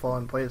magically fall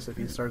in place if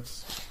he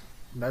starts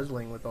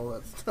meddling with all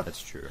that stuff.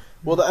 That's true.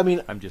 Well,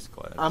 I'm just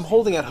glad. I'm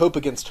holding out hope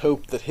against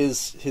hope that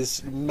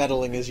his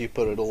meddling, as you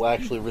put it, will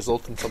actually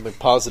result in something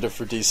positive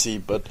for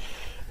DC. But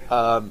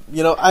I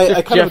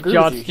kind of agree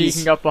John with you. Jeff Johns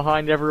sneaking up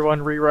behind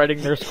everyone,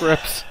 rewriting their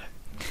scripts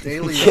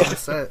daily on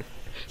set.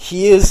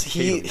 He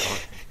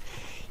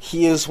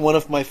is one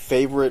of my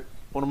favorite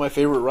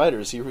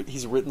writers.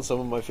 He's written some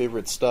of my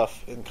favorite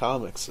stuff in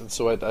comics, and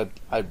so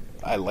I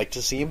like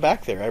to see him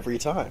back there every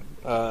time.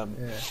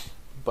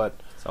 But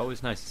it's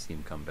always nice to see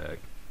him come back.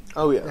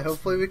 Oh yeah.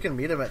 Hopefully we can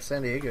meet him at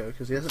San Diego,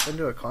 because he hasn't been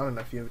to a con in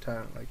a few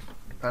times, like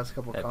the past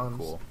couple cons.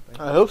 Cool.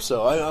 I hope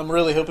so. I'm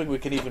really hoping we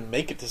can even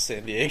make it to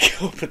San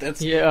Diego, but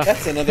that's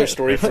another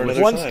story for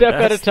another One time. step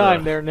at a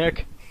time, there,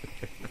 Nick.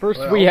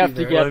 First, we have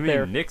to get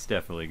there. Nick's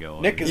definitely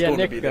going. Nick is going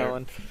to be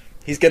going. there.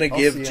 He's going to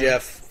give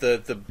Jeff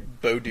the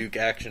Bowduke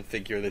action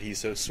figure that he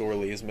so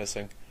sorely is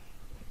missing.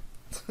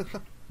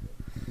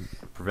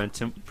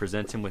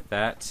 Present him with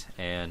that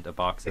and a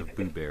box of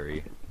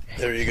Blueberry.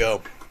 There you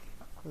go.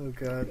 Oh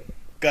god.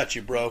 Got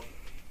you, bro.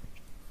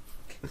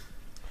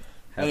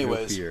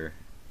 Anyways. No fear.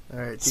 All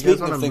right.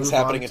 Speaking of things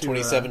happening in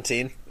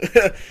 2017.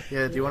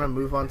 Yeah, do you want to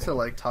move on to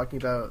like talking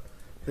about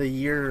the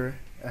year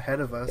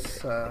ahead of us?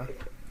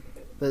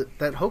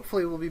 That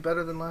hopefully will be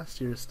better than last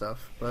year's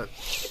stuff. But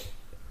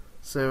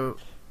so,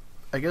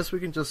 I guess we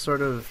can just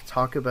sort of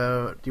talk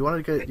about. Do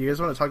you guys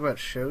want to talk about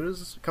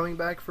shows coming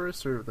back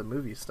first, or the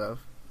movie stuff?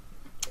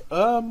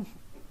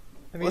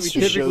 I mean, we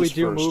typically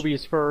do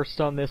movies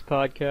first on this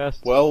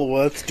podcast. Well,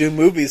 let's do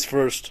movies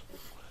first.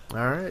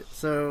 Alright,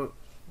 so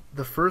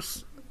the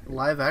first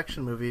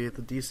live-action movie,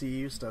 the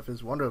DCEU stuff,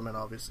 is Wonder Woman,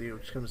 obviously,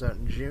 which comes out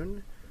in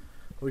June,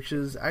 which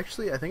is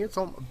actually, I think it's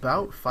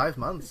about 5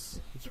 months.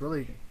 It's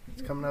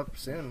coming up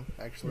soon,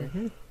 actually.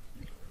 Mm-hmm.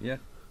 Yeah.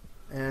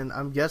 And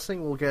I'm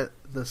guessing we'll get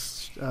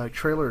this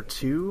trailer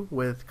 2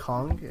 with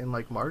Kong in,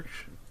 like,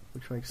 March,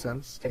 which makes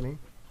sense to me.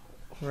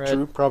 Right.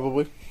 True,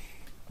 probably.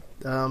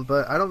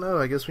 But I don't know.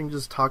 I guess we can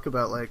just talk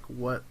about like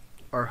what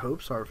our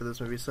hopes are for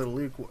this movie. So,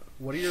 Luke,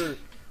 where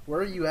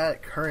are you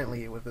at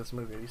currently with this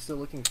movie? Are you still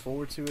looking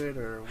forward to it,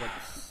 or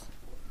what's?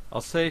 I'll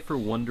say for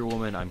Wonder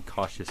Woman, I'm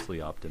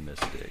cautiously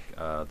optimistic.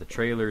 The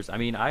trailers, I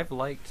mean, I've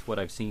liked what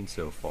I've seen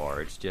so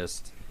far. It's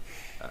just,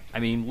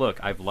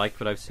 look, I've liked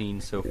what I've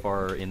seen so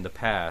far in the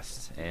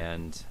past,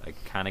 and I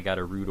kind of got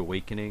a rude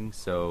awakening.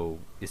 So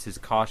this is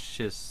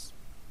cautious.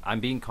 I'm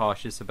being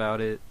cautious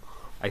about it.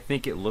 I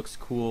think it looks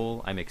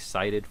cool. I'm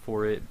excited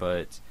for it,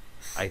 but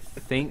I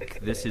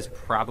think this is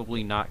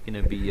probably not going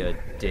to be a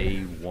day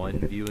one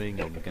viewing.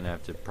 I'm going to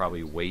have to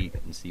probably wait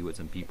and see what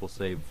some people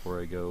say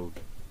before I go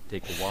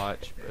take a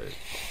watch.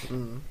 But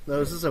No,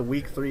 this is a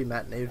week 3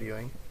 matinee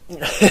viewing.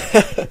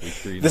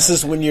 This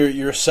is when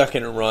your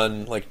second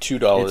run, like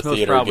 $2 it's most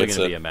theater probably gets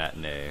going to it. be a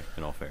matinee,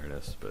 in all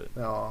fairness. But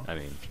I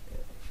mean,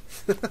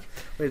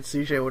 wait,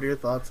 CJ, what are your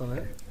thoughts on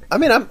it? I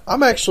mean,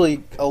 I'm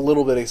actually a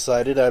little bit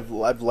excited. I've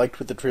liked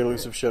what the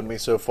trailers have shown me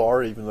so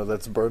far, even though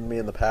that's burned me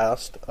in the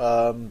past.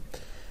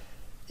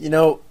 You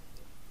know,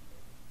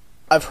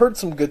 I've heard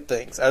some good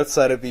things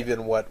outside of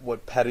even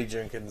what Patty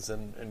Jenkins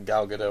and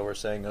Gal Gadot are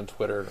saying on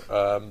Twitter.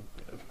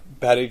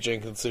 Patty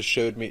Jenkins has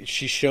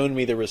she's shown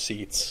me the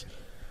receipts,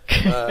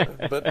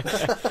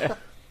 but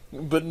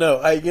no,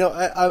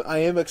 I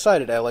am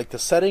excited. I like the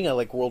setting. I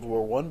like World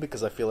War I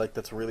because I feel like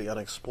that's really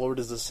unexplored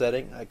as a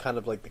setting. I kind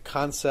of like the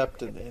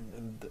concept,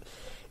 and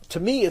to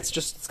me,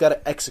 it's got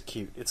to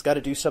execute. It's got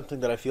to do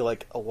something that I feel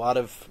like a lot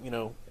of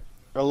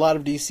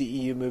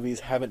DCEU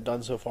movies haven't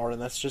done so far,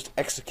 and that's just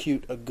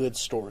execute a good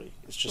story.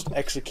 It's just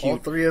execute all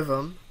three of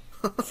them.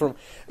 From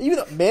even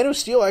though Man of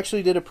Steel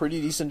actually did a pretty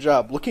decent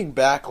job. Looking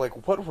back,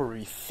 like, what were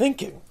we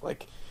thinking?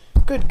 Like,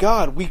 good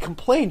God, we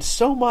complained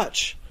so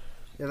much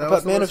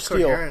about Man of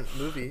Steel.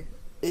 Movie.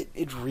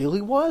 It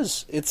really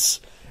was.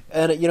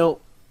 And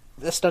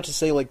that's not to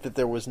say like that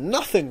there was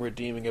nothing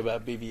redeeming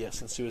about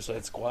BVS and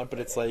Suicide Squad, but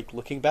it's like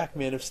looking back,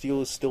 Man of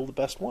Steel is still the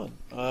best one.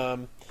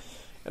 And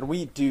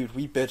we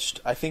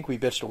bitched. I think we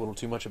bitched a little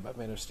too much about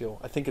Man of Steel.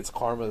 I think it's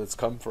karma that's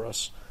come for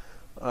us.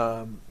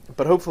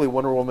 But hopefully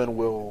Wonder Woman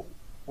will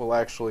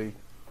actually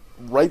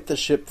right the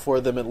ship for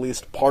them at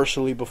least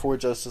partially before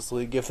Justice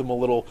League. Give them a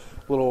little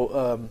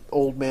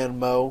old man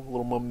Mo, a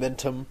little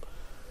momentum.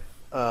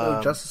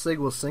 Justice League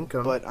will sink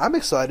them. But I'm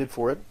excited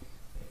for it.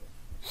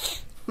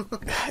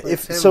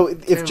 If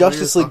Tim,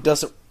 Justice League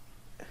doesn't.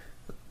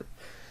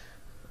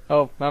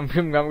 Oh, I'm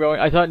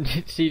going. I thought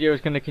CJ was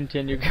going to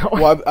continue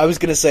going. Well, I was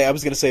going to say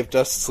if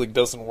Justice League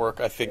doesn't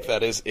work, I think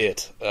that is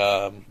it.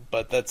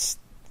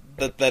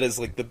 But that is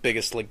like the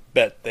biggest like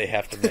bet they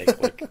have to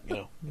make. Like,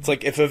 it's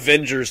like if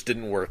Avengers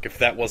didn't work, if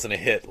that wasn't a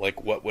hit,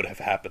 like what would have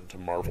happened to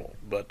Marvel?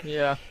 But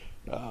yeah.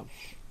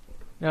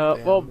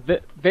 Well,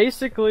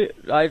 basically,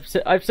 I've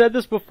said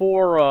this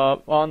before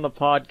on the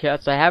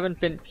podcast. I haven't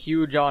been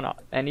huge on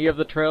any of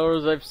the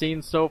trailers I've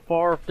seen so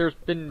far. There's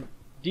been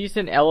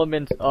decent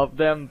elements of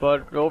them,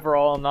 but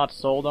overall, I'm not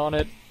sold on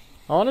it.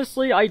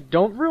 Honestly, I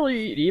don't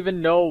really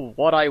even know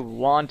what I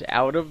want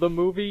out of the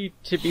movie,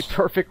 to be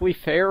perfectly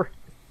fair.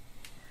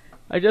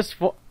 I just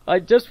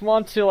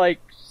want to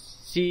like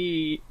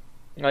see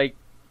like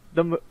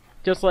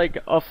just like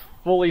a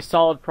fully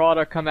solid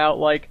product come out,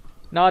 like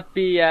not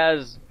be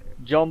as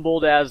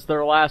jumbled as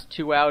their last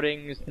two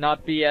outings,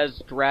 not be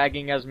as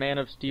dragging as Man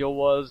of Steel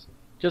was.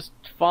 Just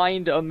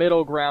find a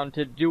middle ground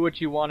to do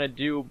what you want to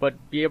do,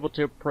 but be able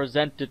to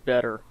present it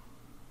better.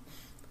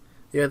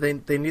 Yeah, they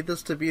need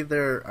this to be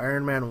their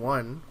Iron Man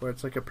 1, where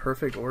it's like a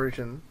perfect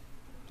origin.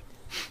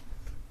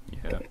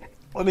 Yeah.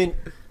 I mean,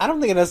 I don't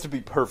think it has to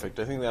be perfect.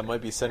 I think that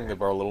might be setting the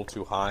bar a little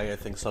too high. I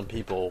think some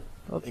people,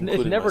 it's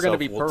never going to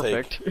be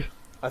perfect.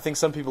 I think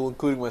some people,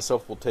 including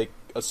myself, will take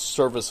a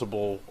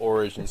serviceable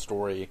origin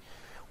story,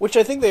 which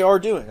I think they are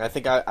doing. I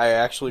think I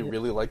actually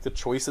really like the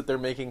choice that they're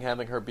making,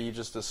 having her be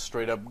just a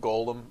straight-up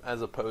golem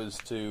as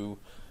opposed to,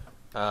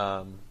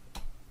 a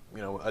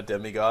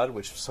demigod,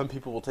 which some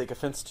people will take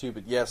offense to.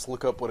 But yes,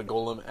 look up what a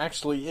golem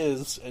actually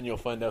is, and you'll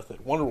find out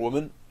that Wonder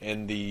Woman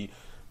and the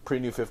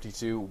Pre-New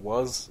 52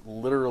 was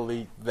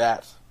literally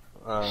that.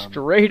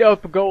 Straight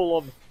up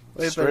golem.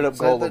 Wait, straight up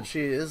golem. golem. That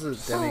she is a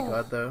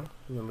demigod, though,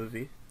 in the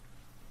movie.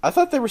 I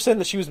thought they were saying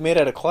that she was made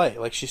out of clay.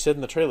 Like she said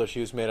in the trailer, she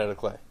was made out of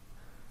clay.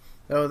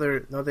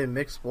 They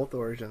mixed both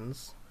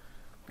origins.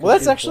 Well,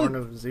 that's actually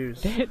born of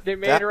Zeus. They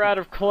made her out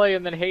of clay,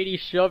 and then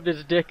Hades shoved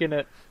his dick in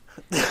it,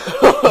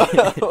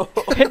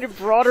 and it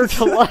brought her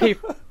to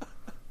life.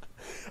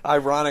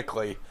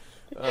 Ironically.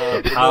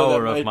 The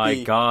power of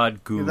my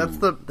God goo. Yeah,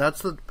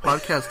 that's the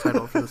podcast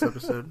title for this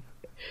episode.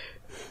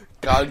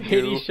 God goo.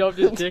 Hades shoved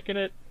his dick in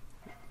it.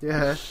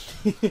 Yeah.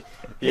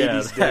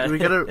 Yeah. We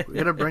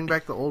gotta bring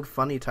back the old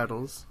funny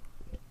titles.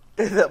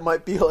 That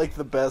might be like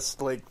the best,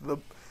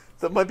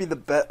 that might be the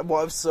best.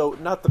 Well, so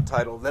not the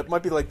title. That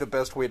might be like the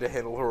best way to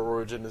handle her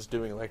origin is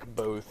doing like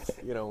both.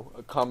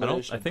 A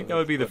combination. I think that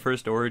would be the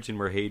first origin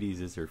where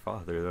Hades is her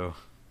father, though.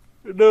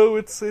 No,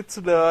 it's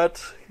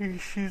not.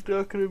 He's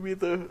not going to be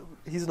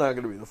He's not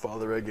going to be the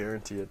father. I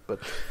guarantee it.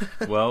 But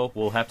well,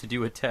 we'll have to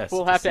do a test.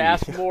 We'll have to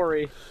ask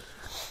Maury.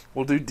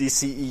 We'll do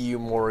DCEU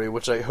Maury,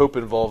 which I hope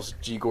involves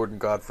G. Gordon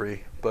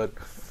Godfrey. But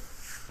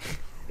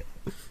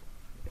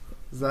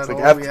is that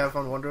all we have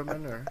on Wonder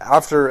Woman? Or?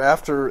 After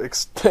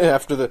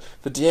the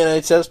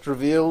DNA test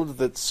revealed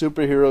that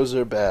superheroes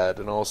are bad,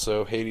 and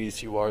also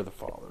Hades, you are the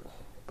father.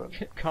 But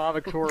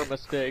comic Torah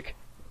mistake.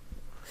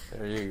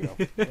 There you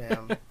go.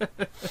 Damn.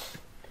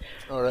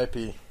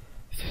 R.I.P.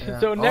 Yeah.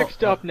 So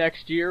next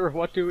next year,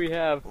 what do we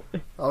have?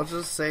 I'll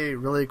just say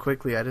really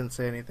quickly, I didn't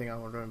say anything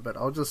on Wonder Woman, but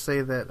I'll just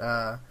say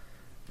that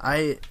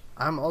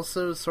I'm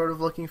also sort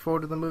of looking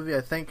forward to the movie.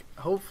 I think,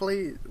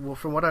 hopefully, well,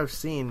 from what I've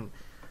seen,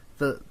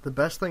 the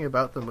best thing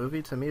about the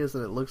movie to me is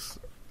that it looks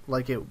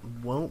like it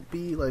won't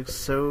be like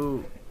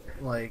so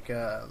like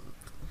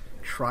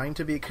trying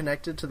to be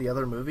connected to the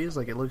other movies.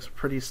 Like, it looks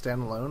pretty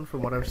standalone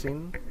from what I've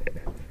seen.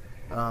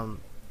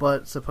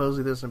 But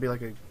supposedly there's gonna be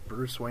like a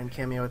Bruce Wayne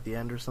cameo at the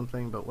end or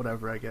something. But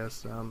whatever, I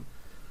guess.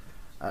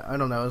 I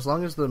don't know. As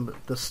long as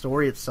the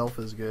story itself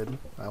is good,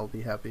 I'll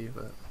be happy.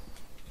 But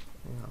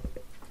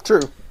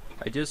True.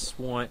 I just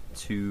want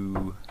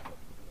to.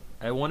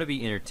 I want to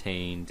be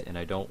entertained, and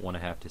I don't want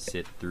to have to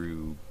sit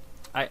through.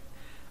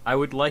 I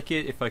would like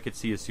it if I could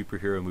see a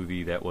superhero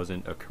movie that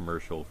wasn't a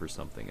commercial for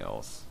something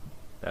else.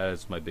 That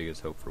is my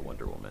biggest hope for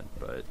Wonder Woman,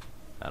 but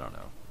I don't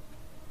know.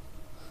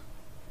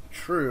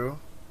 True.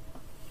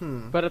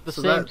 But at the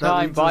same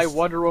time, buy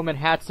Wonder Woman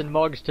hats and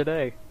mugs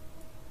today.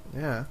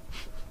 Yeah.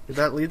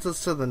 That leads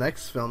us to the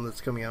next film that's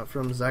coming out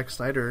from Zack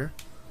Snyder,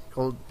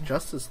 called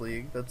Justice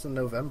League. That's in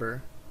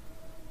November,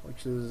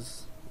 which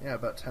is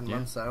about 10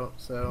 months out.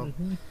 So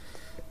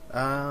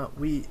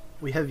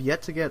we have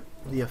yet to get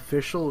the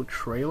official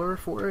trailer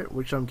for it,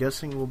 which I'm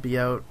guessing will be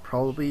out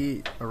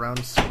probably around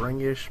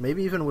springish,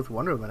 maybe even with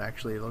Wonder Woman.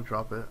 Actually, they'll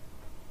drop it.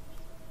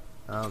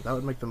 That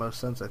would make the most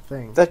sense, I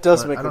think. That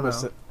does make the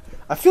most sense.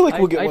 I feel like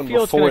we'll get one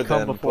before it's then.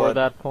 Come before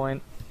that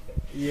point.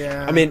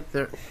 Yeah. I mean,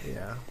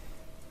 yeah.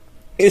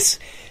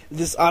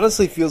 This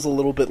honestly feels a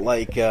little bit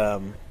like I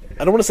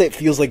don't want to say it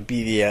feels like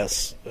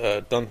BVS,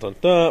 dun dun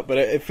dun, but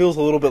it feels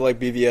a little bit like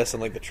BVS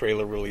and like the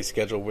trailer release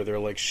schedule where they're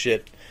like,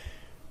 shit,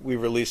 we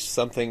released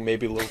something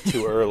maybe a little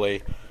too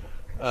early,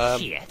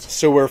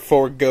 so we're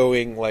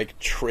foregoing like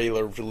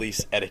trailer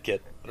release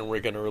etiquette and we're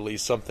going to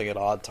release something at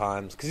odd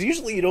times, because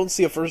usually you don't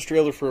see a first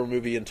trailer for a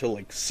movie until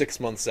like 6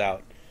 months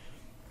out.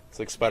 It's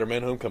like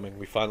Spider-Man Homecoming.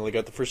 We finally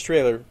got the first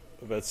trailer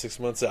about 6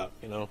 months out,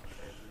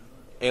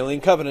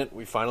 Alien Covenant,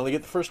 we finally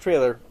get the first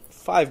trailer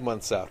 5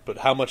 months out. But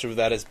how much of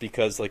that is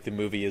because like the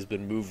movie has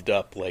been moved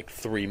up like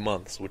 3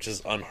 months, which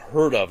is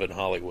unheard of in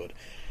Hollywood.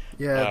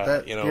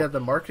 Yeah,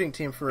 the marketing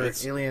team for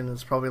Alien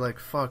is probably like,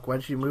 fuck,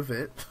 why'd you move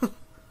it?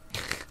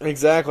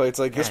 Exactly. It's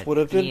like, this would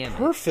have been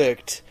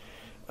perfect.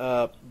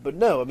 But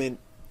no, I mean,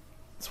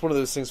 it's one of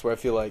those things where I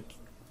feel like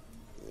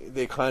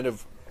they kind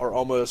of are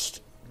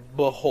almost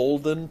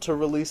beholden to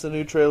release a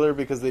new trailer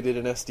because they did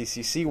an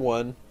SDCC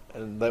one,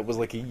 and that was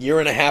like a year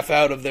and a half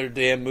out of their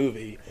damn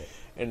movie.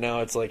 And now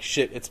it's like,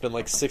 shit, it's been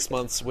like 6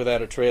 months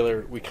without a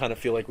trailer. We kind of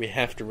feel like we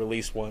have to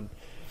release one.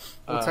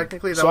 Well,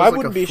 technically, that so was I like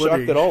wouldn't a be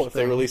shocked at all if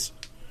they thing. release.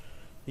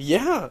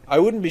 Yeah, I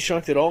wouldn't be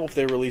shocked at all if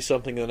they release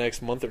something in the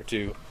next month or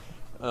two.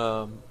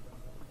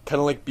 Kind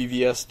of like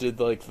BVS did,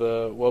 like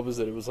what was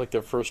it? It was like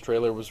their first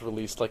trailer was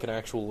released like an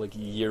actual like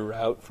year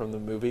out from the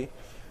movie.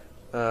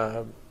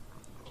 But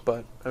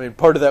I mean,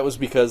 part of that was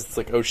because it's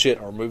like, oh shit,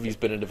 our movie's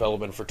been in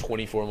development for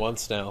 24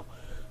 months now.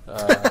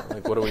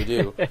 Like, what do we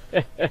do?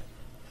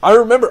 I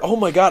remember, oh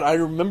my god,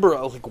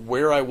 like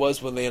where I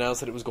was when they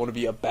announced that it was going to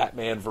be a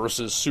Batman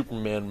versus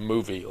Superman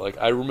movie. Like,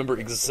 I remember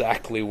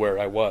exactly where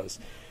I was.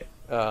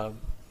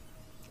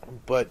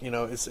 But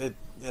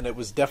it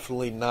was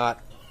definitely not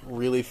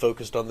really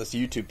focused on this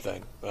YouTube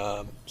thing.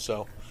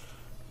 So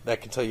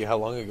that can tell you how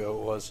long ago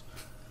it was.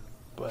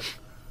 But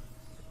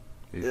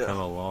we've come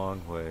a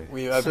long way.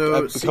 I've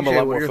become CJ, a lot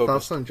what more are your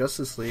focused. thoughts on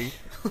Justice League?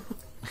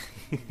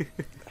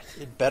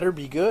 It better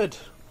be good.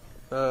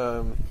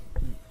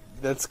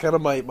 That's kind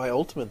of my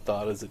ultimate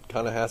thought. Is it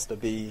kind of has to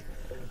be.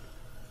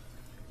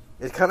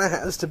 It kind of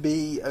has to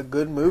be a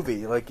good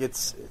movie. Like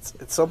it's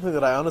something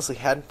that I honestly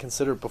hadn't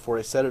considered before.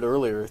 I said it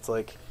earlier. It's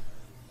like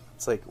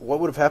what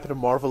would have happened to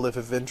Marvel if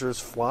Avengers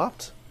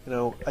flopped?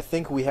 I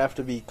think we have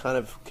to be kind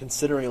of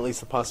considering at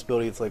least the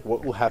possibility. It's like,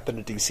 what will happen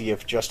to DC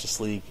if Justice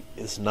League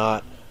is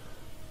not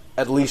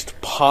at least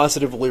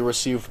positively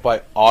received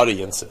by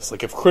audiences?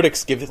 Like, if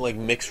critics give it like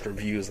mixed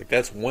reviews, like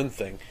that's one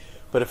thing.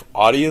 But if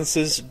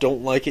audiences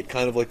don't like it,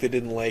 kind of like they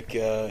didn't like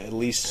at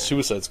least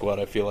Suicide Squad,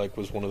 I feel like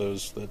was one of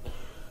those that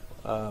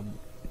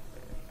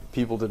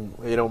people didn't.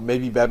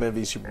 Maybe Batman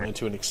v Superman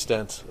to an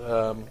extent.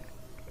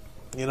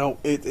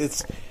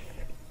 It's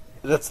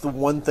that's the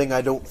one thing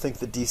I don't think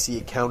the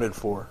DC accounted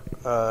for.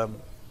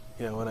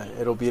 And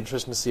it'll be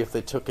interesting to see if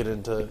they took it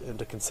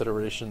into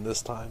consideration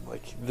this time.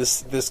 Like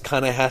this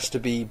kind of has to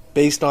be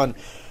based on,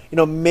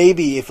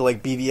 maybe if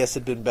like BVS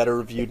had been better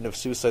reviewed and if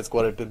Suicide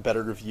Squad had been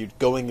better reviewed,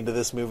 going into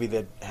this movie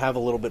they'd have a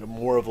little bit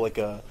more of like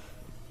a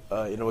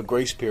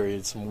grace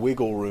period, some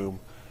wiggle room.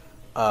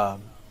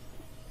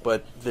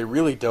 But they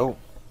really don't.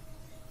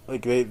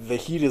 Like the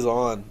heat is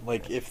on.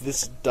 Like if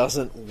this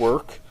doesn't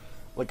work,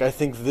 like I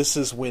think this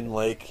is when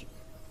like,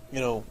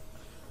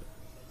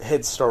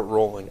 heads start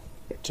rolling.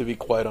 To be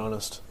quite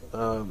honest,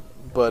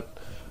 but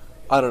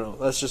I don't know.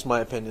 That's just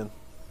my opinion.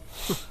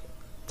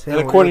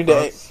 And according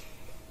to,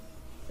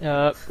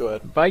 go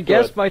ahead. I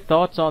guess my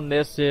thoughts on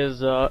this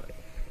is, I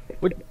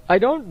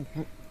don't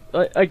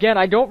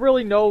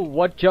really know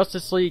what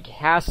Justice League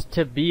has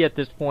to be at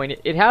this point.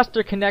 It has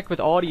to connect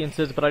with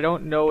audiences, but I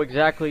don't know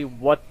exactly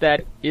what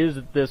that is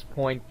at this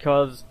point,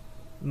 because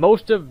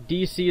most of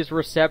DC's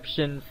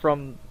reception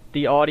from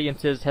the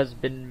audiences has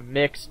been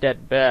mixed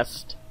at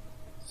best.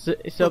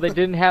 So they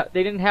didn't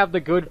have the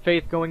good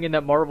faith going in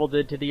that Marvel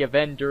did to the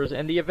Avengers,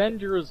 and the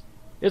Avengers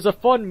is a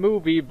fun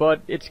movie,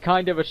 but it's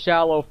kind of a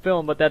shallow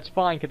film, but that's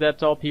fine because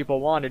that's all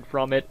people wanted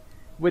from it.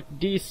 With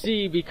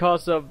DC,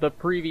 because of the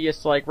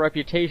previous,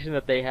 reputation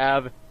that they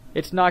have,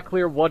 it's not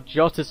clear what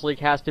Justice League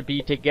has to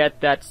be to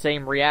get that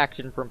same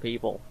reaction from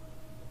people.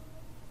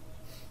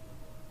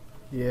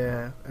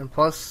 Yeah, and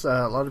plus,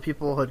 a lot of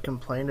people had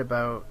complained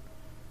about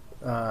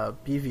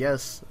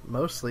BVS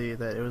mostly,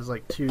 that it was,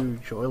 too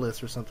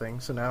joyless or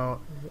something, so now...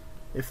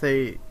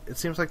 it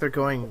seems like they're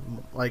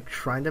going,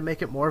 trying to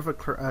make it more of a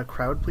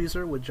crowd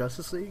pleaser with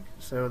Justice League,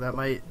 so that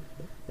might,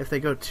 if they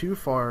go too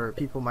far,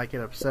 people might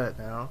get upset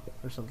now,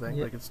 or something,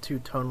 it's too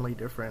tonally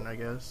different, I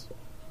guess.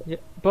 Yeah,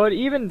 but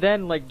even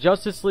then,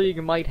 Justice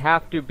League might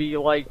have to be,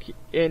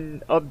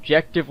 an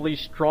objectively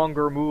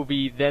stronger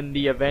movie than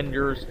the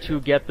Avengers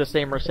to get the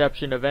same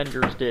reception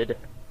Avengers did.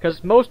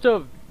 Because most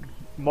of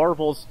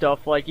Marvel's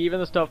stuff, even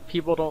the stuff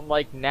people don't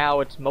like now,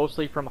 it's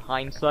mostly from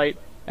hindsight.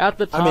 At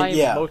the time,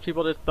 most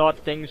people just thought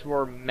things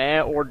were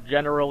meh or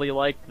generally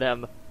liked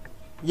them.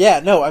 Yeah,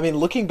 no,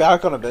 looking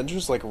back on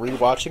Avengers,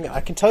 rewatching it,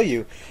 I can tell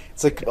you,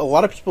 it's a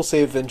lot of people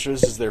say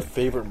Avengers is their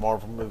favorite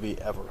Marvel movie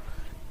ever.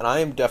 And I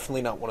am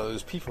definitely not one of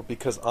those people,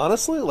 because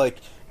honestly,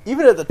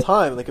 even at the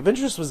time,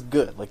 Avengers was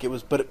good.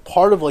 But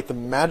part of, the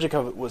magic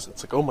of it was,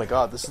 it's oh my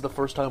god, this is the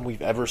first time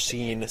we've ever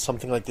seen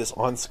something like this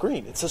on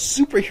screen. It's a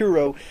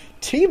superhero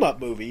team-up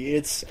movie.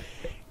 It's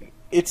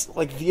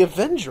the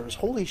Avengers.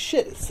 Holy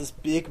shit, it's this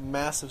big,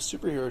 massive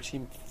superhero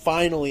team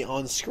finally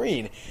on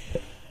screen.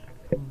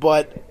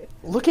 But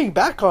looking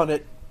back on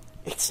it,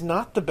 it's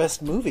not the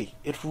best movie.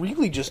 It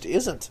really just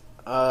isn't.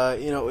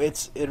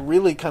 It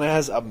really kind of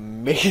has a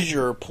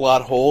major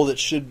plot hole that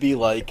should be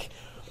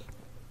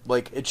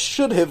it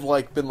should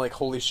have been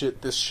holy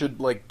shit, this should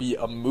be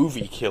a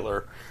movie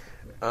killer.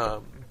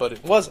 But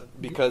it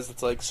wasn't, because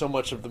it's so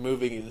much of the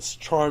movie is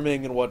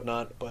charming and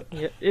whatnot, but...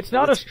 Yeah, it's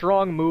not a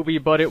strong movie,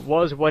 but it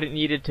was what it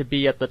needed to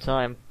be at the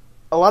time.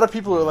 A lot of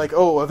people are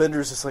oh,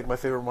 Avengers is my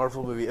favorite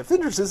Marvel movie.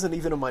 Avengers isn't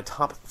even in my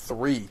top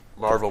 3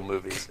 Marvel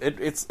movies.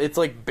 It's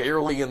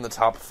barely in the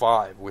top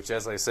 5, which,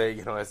 as I say,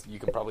 as you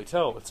can probably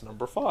tell, it's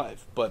number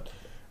 5. But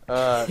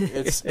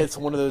it's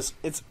one of those...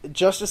 It's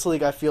Justice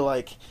League, I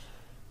feel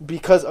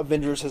because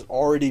Avengers has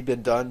already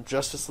been done,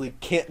 Justice League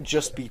can't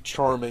just be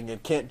charming, and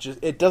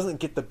it doesn't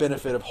get the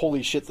benefit of,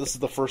 holy shit, this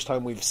is the first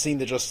time we've seen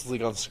the Justice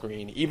League on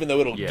screen, even though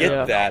it'll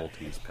get that.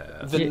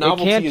 The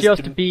novelty it can't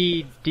just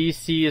be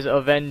DC's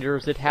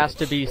Avengers, it has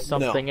to be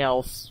something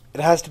else. It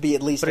has to be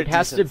at least But it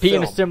has to be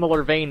in a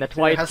similar vein, that's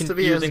why it's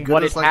confusing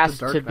what it has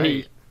to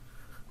be.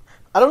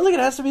 I don't think it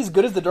has to be as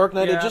good as The Dark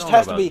Knight. Yeah, it just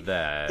has to be.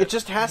 That. It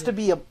just has to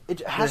be a.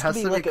 It has to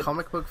be a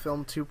comic book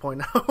film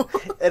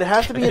 2.0. It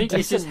has to be a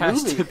decent movie. It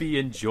just has to be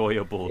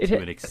enjoyable to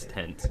an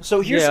extent.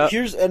 So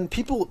here's and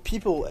people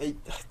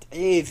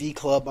AAV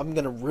Club. I'm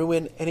gonna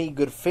ruin any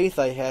good faith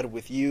I had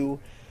with you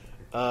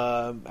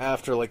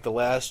after the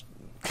last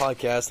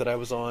podcast that I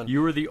was on.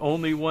 You were the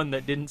only one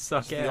that didn't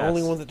suck ass. The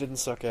only one that didn't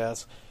suck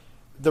ass.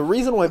 The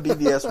reason why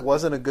BVS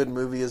wasn't a good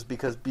movie is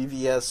because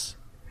BVS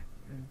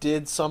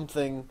did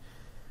something.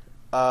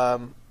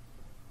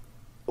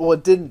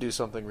 It didn't do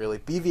something really.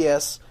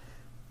 BVS,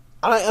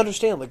 and I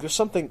understand, there's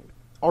something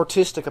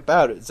artistic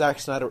about it. Zack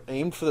Snyder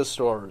aimed for the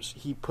stars.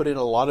 He put in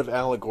a lot of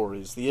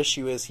allegories. The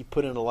issue is he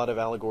put in a lot of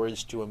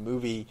allegories to a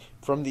movie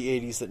from the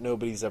 80s that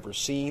nobody's ever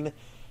seen.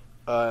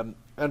 And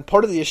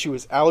part of the issue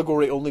is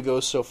allegory only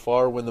goes so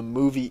far when the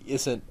movie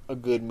isn't a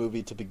good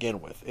movie to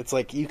begin with. It's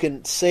you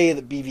can say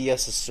that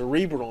BVS is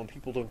cerebral and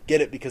people don't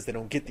get it because they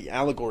don't get the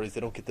allegories,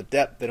 they don't get the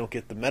depth, they don't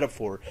get the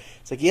metaphor.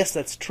 It's yes,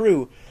 that's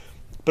true,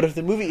 but if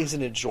the movie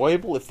isn't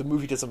enjoyable, if the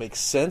movie doesn't make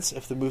sense,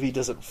 if the movie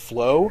doesn't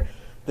flow,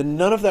 then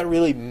none of that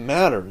really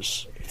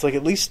matters. It's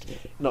at least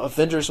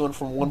Avengers went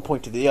from one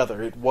point to the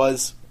other. It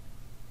was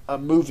a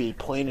movie,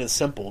 plain and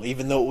simple,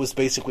 even though it was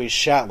basically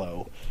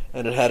shallow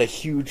and it had a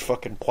huge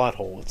fucking plot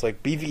hole. It's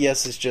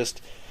BVS is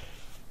just...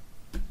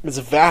 It's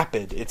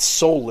vapid, it's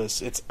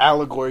soulless, it's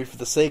allegory for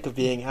the sake of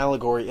being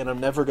allegory, and I'm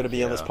never going to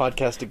be on this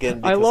podcast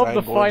again because I love I'm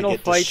the going final to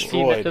get fight destroyed.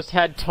 scene that just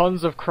had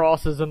tons of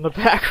crosses in the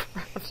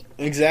background.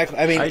 Exactly.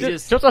 I mean,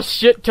 just a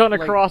shit ton of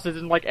crosses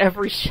in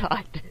every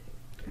shot.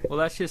 Well,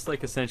 that's just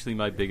essentially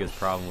my biggest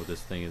problem with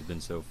this thing has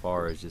been so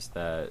far is just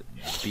that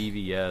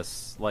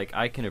BVS,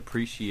 I can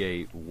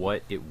appreciate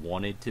what it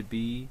wanted to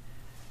be,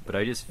 but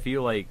I just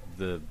feel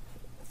the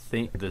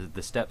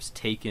steps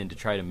taken to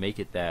try to make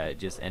it that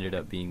just ended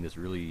up being this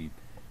really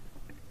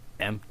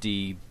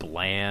empty,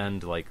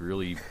 bland,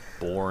 really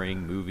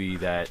boring movie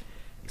that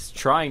is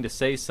trying to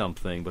say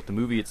something, but the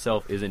movie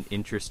itself isn't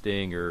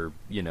interesting or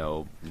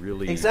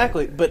really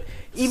exactly. But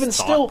even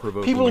still,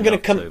 people are going to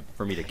come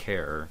for me to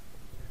care.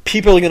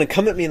 People are going to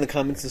come at me in the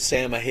comments and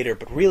say I'm a hater,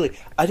 but really,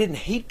 I didn't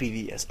hate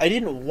BVS. I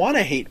didn't want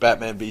to hate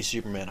Batman v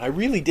Superman. I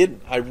really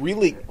didn't. I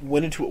really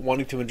went into it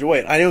wanting to enjoy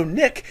it. I know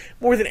Nick,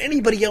 more than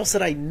anybody else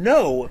that I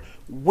know,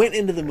 went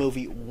into the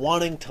movie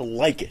wanting to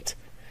like it.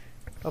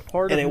 A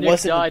part of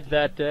Nick died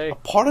that day. A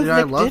part of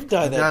Nick did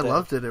die that day. I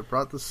loved it. It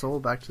brought the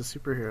soul back to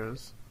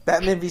superheroes.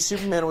 Batman v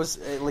Superman was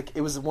like,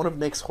 it was one of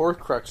Nick's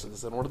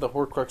Horcruxes, and one of the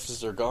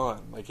Horcruxes are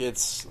gone. Like,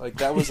 it's like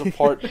that was a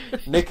part.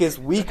 Nick is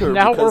weaker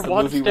now because we're the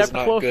one movie step was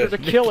not closer good. to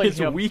killing Nick is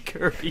him.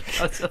 weaker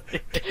because of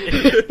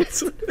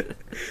it.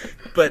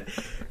 But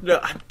no,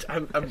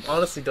 I'm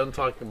honestly done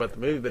talking about the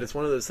movie. But it's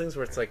one of those things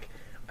where it's like,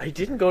 I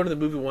didn't go into the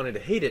movie wanting to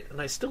hate it,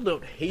 and I still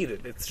don't hate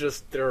it. It's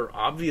just there are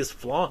obvious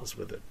flaws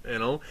with it, you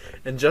know?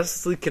 And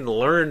Justice League can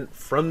learn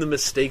from the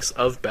mistakes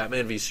of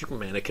Batman v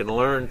Superman. It can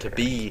learn to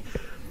be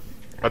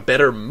a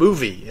better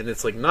movie. And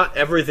it's like, not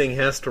everything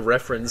has to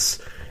reference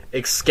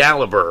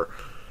Excalibur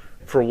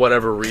for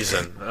whatever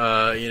reason.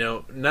 You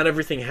know, not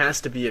everything has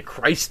to be a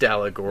Christ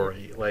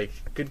allegory. Like,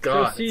 good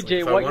God. So, It's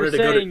CJ, like, what you're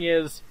saying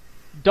is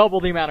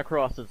double the amount of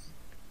crosses.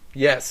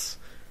 Yes.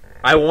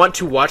 I want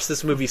to watch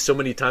this movie so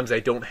many times I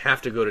don't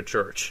have to go to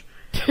church.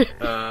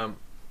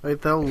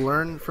 Like, they'll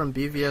learn from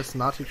BVS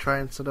not to try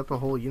and set up a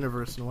whole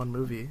universe in one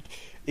movie.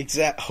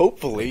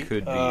 Hopefully.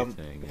 Could be a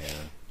thing,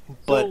 yeah.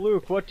 But So,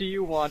 Luke, what do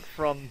you want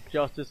from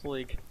Justice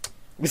League?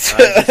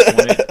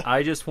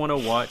 I just want to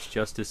watch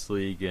Justice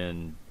League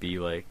and be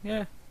like,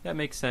 yeah, that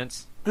makes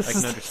sense. I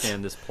can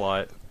understand this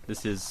plot.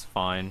 This is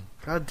fine.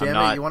 God damn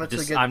it, you want it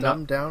to get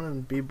dumbed down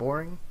and be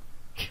boring?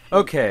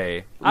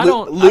 Okay, I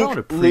Luke- don't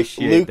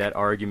appreciate Luke- that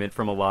argument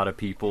from a lot of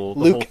people.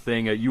 The whole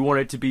thing, you want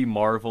it to be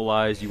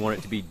Marvelized, you want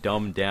it to be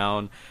dumbed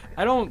down.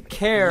 I don't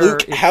care.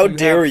 Luke, if how you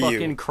dare have you.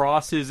 fucking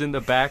crosses in the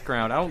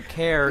background. I don't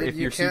care Dude, if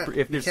you you're can't, super.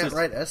 If you there's can't this,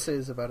 write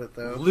essays about it,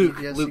 though. Luke,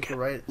 BVS, Luke, you can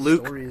write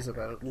Luke, stories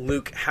about.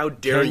 Luke, how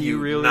dare Can you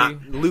really?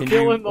 not... Luke, Can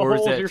Fill in the or is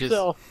holes that just-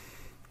 yourself.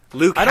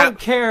 Luke, I don't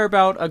care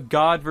about a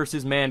God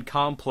versus man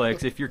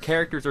complex if your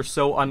characters are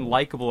so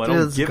unlikable. I Dude,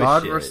 don't it's give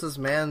God a shit. versus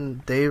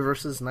man, day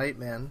versus night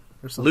man,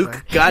 or something.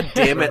 Luke, God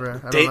damn it.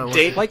 Whatever, I don't know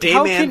what- Like, Dayman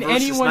how can versus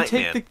anyone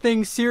take Nightman. the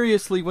thing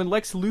seriously when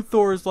Lex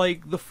Luthor is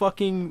like the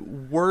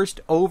fucking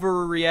worst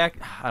overreact?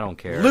 I don't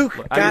care. Luke,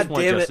 I just want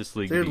goddamn it. Justice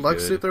League to Dude, be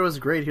Lex good. Luthor was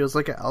great. He was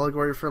like an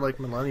allegory for like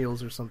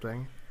millennials or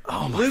something.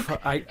 Oh my!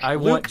 Luke, I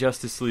want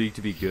Justice League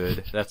to be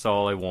good. That's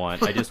all I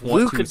want. I just want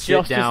Luke, to the sit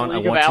Justice down. I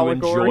League of want to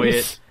enjoy allegories.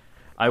 it.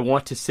 I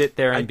want to sit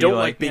there and I be don't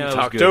like, like being yeah, that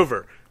was talked good.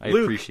 over. I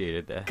Luke,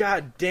 appreciated that.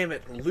 God damn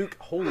it, Luke!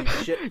 Holy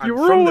shit! You I'm from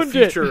the ruined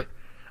it. future.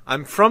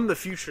 I'm from the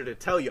future to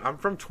tell you. I'm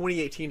from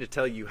 2018 to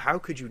tell you. How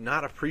could you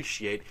not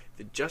appreciate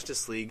that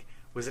Justice League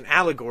was an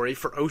allegory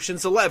for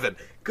Ocean's 11?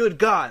 Good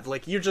God!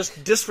 Like, you're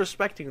just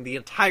disrespecting the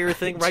entire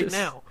thing right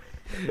now.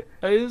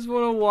 I just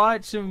want to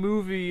watch a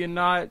movie and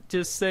not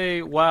just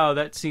say, "Wow,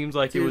 that seems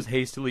like Dude, it was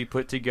hastily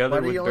put together." Why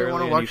do with you only barely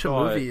want to any watch a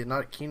thought." movie and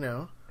not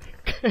Kino?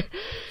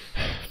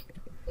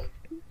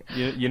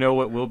 You know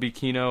what will be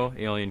Kino?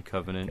 Alien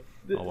Covenant.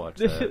 I'll watch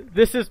that.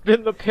 This has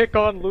been the Pick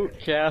on Luke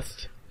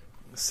cast.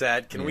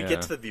 Sad. Can we Yeah.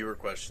 get to the viewer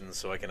questions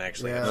so I can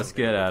actually? Yeah. have Let's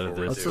something get to out look of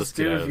forward this. Let's to? just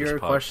get do out of this viewer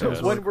podcast.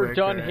 questions. When real we're quick,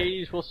 done, alright.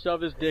 Hades will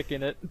shove his dick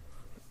in it.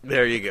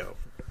 There you go.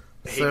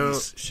 So-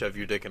 Hades, shove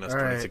your dick in us,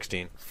 alright.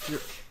 2016.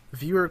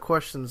 Viewer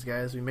questions,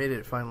 guys. We made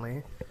it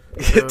finally.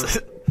 So,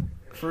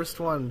 first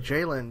one,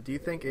 Jalen. Do you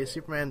think a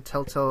Superman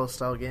Telltale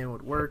style game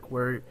would work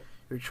where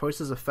your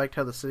choices affect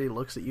how the city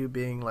looks at you,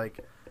 being like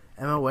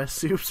MOS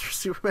soups or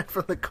Superman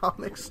from the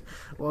comics,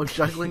 while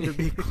juggling to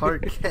be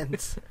Clark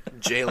Kent?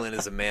 Jalen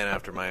is a man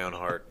after my own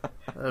heart.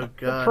 Oh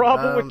god. The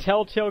problem with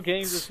Telltale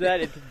games is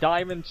that it's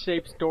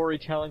diamond-shaped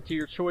storytelling, so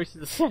your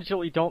choices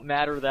essentially don't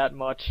matter that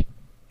much.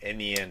 In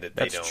the end, they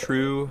That's don't.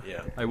 true.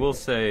 Yeah. I will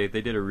say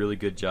they did a really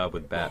good job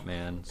with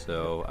Batman,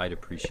 so I'd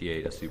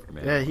appreciate a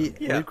Superman.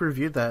 Yeah, Luke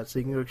reviewed that, so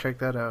you can go check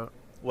that out.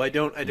 Well, I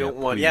don't Yeah,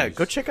 want. please. Yeah,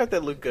 go check out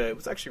that Luke. It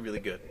was actually really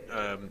good.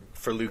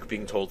 For Luke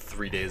being told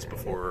 3 days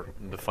before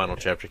the final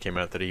chapter came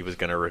out that he was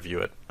going to review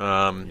it.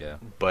 Yeah.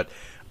 But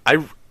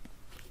I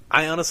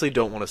honestly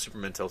don't want a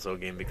Superman Telltale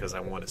game because I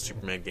want a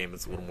Superman game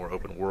that's a little more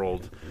open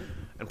world.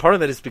 And part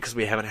of that is because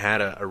we haven't had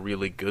a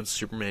really good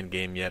Superman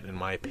game yet, in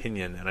my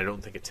opinion. And I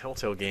don't think a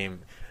Telltale game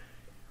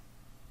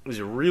is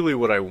really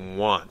what I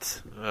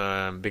want,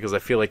 because I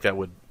feel like that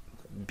would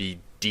be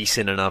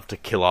decent enough to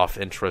kill off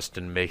interest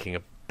in making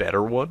a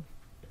better one.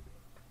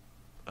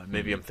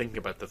 Maybe I'm thinking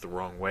about that the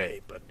wrong way,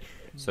 but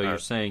So you're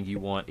saying you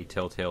want a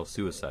Telltale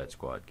Suicide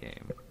Squad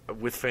game?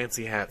 with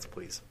fancy hats,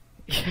 please.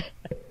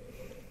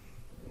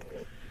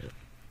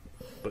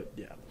 But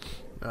yeah,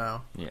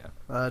 Oh.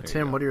 Yeah.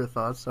 Tim, go. what are your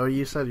thoughts? Oh,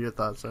 you said your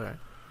thoughts, alright.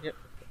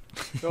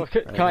 So,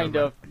 kind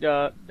of.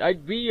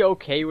 I'd be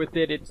okay with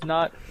it. It's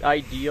not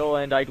ideal,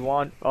 and I'd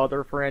want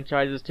other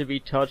franchises to be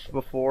touched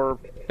before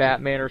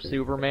Batman or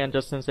Superman,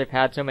 just since they've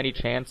had so many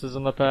chances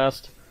in the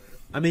past.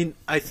 I mean,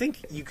 I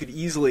think you could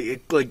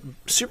easily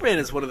Superman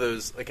is one of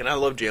those and I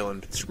love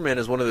Jalen, but Superman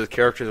is one of those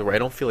characters where I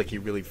don't feel like he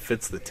really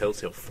fits the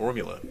Telltale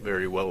formula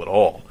very well at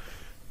all.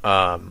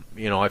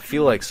 I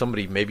feel like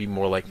somebody maybe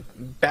more like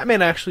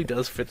Batman actually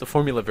does fit the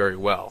formula very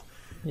well.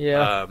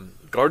 Yeah.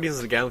 Guardians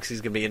of the Galaxy is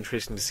going to be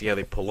interesting to see how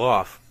they pull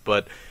off,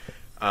 but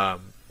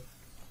someone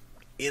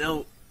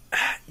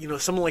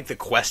like The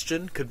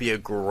Question could be a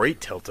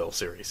great Telltale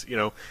series.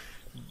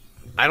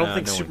 I don't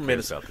think no one Superman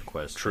cares is about The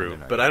Question. true, They're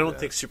not but I gonna don't do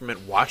think that.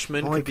 Superman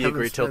Watchmen Only could be a Kevin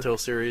great Smith. Telltale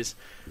series.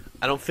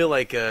 I don't feel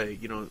like I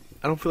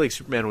don't feel like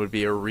Superman would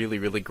be a really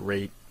really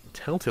great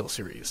Telltale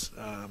series.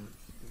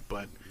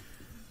 But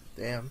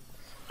damn.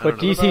 But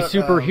DC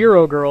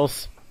Superhero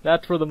Girls,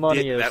 that's where the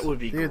money is. That would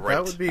be great.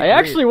 That would be I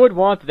actually would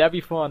want that. That'd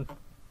be fun.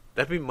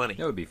 That'd be money.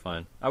 That would be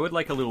fun. I would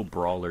like a little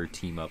brawler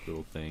team-up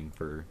little thing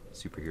for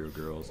Superhero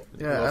Girls.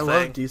 Yeah, I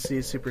love DC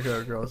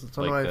Superhero Girls. It's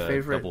one of my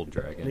favorite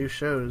new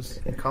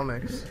shows and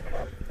comics.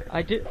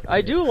 I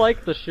do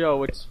like the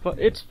show.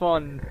 It's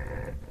fun.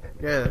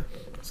 Yeah.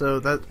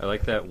 So that I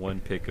like that one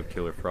pic of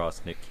Killer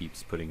Frost Nick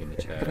keeps putting in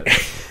the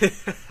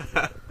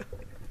chat.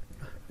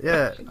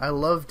 Yeah, I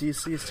love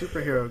DC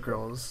Superhero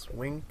Girls.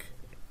 Wink.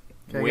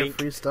 Can I get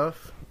free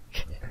stuff?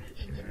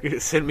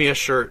 Send me a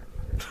shirt.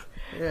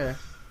 Yeah.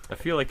 I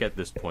feel like at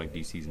this point,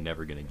 DC's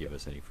never going to give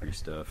us any free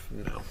stuff.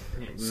 No.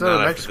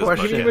 So next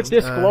question. Even with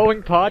this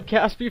glowing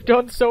podcast we've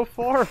done so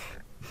far.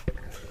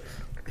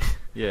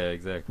 Yeah,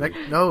 exactly.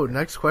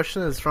 Next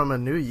question is from a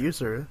new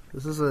user.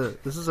 This is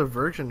a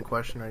virgin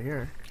question right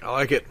here. I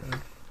like it.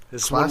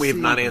 This is one we have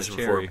not answered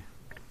before.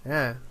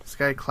 Yeah, this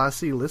guy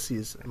Classy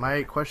Ulysses.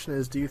 My question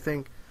is, do you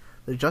think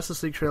the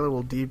Justice League trailer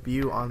will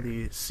debut on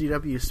the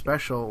CW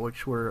special,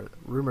 which were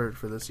rumored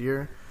for this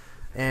year?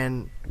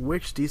 And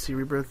which DC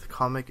Rebirth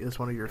comic is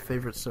one of your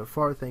favorites so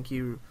far? Thank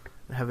you,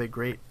 and have a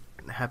great,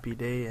 happy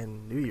day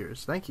and New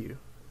Year's. Thank you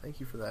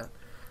for that.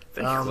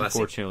 Thank you,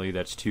 unfortunately,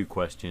 that's 2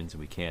 questions, and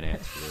we can't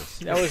answer this.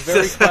 That was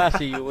very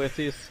classy,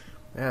 Ulysses.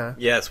 Yeah.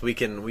 Yes, we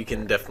can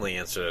definitely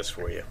answer this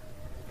for you.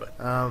 But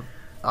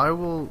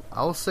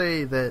I'll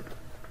say that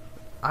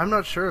I'm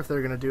not sure if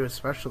they're going to do a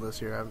special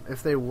this year.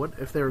 If they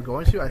were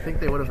going to, I think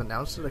they would have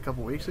announced it a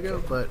couple weeks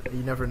ago. But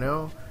you never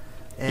know.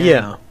 And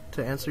yeah.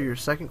 To answer your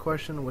second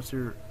question, which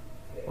one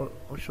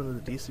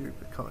of the DC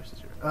comics is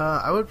your?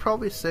 I would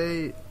probably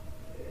say,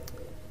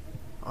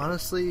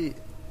 honestly,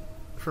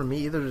 for me,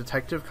 either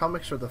Detective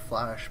Comics or The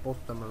Flash. Both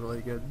of them are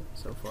really good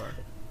so far.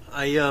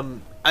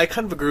 I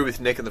kind of agree with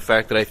Nick in the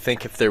fact that I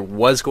think if there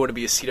was going to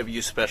be a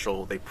CW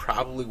special, they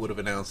probably would have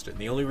announced it. And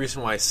the only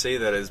reason why I say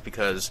that is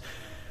because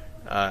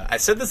I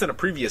said this in a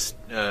previous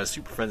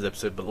Super Friends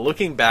episode, but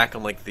looking back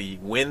on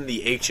when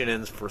the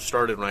H&Ns first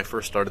started, when I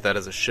first started that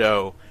as a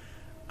show,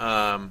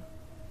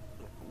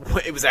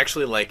 it was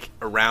actually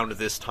around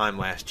this time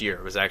last year.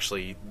 It was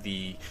actually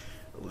the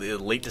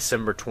late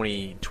December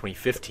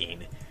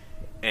 2015.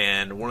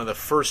 And one of the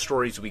first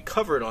stories we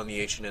covered on the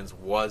H&Ns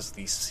was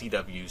the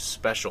CW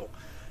special.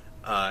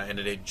 And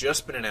it had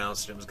just been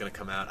announced and it was going to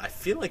come out. I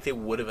feel like they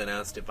would have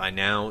announced it by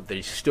now.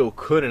 They still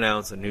could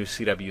announce a new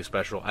CW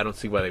special. I don't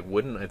see why they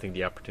wouldn't. I think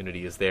the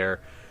opportunity is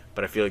there.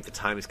 But I feel like the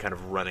time is kind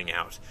of running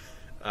out.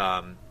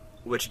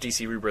 Which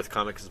DC Rebirth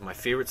comic is my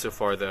favorite so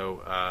far,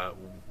 though?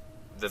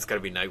 That's got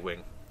to be Nightwing.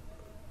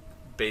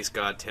 Base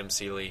God, Tim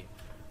Seeley.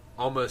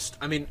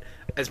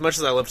 As much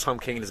as I love Tom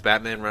King and his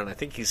Batman run, I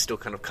think he's still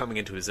kind of coming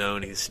into his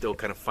own. He's still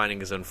kind of finding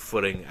his own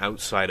footing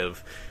outside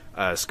of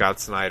Scott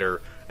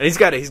Snyder, and he's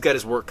got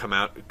his work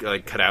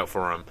cut out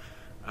for him.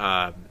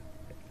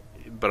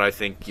 But I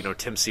think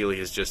Tim Seeley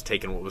has just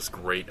taken what was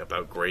great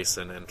about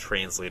Grayson and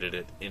translated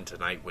it into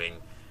Nightwing,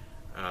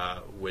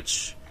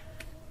 which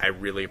I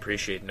really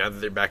appreciate. Now that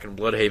they're back in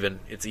Bloodhaven,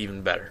 it's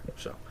even better.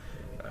 So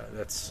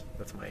that's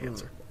my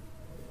answer.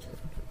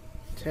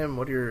 Tim,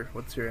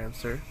 what's your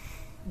answer?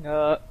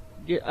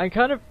 I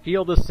kind of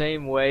feel the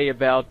same way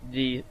about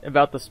the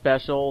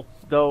special,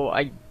 though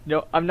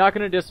I'm not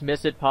going to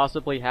dismiss it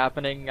possibly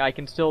happening. I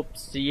can still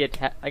see it.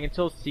 I can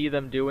still see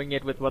them doing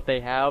it with what they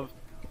have.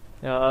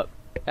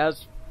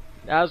 As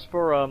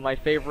for my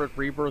favorite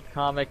Rebirth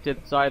comic,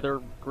 it's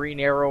either Green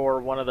Arrow or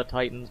one of the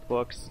Titans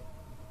books.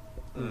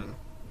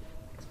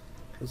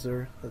 That's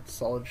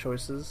solid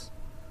choices.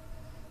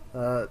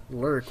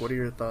 Lurk, what are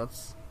your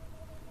thoughts?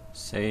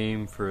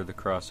 Same for the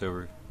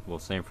crossover. Well,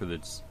 same for the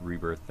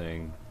Rebirth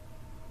thing.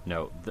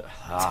 No,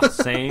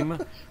 same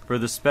for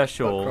the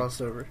special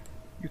crossover.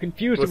 You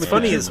confused him with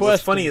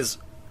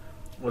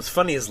What's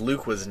funny is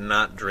Luke was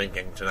not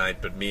drinking tonight,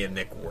 but me and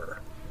Nick were.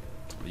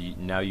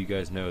 Now you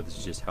guys know this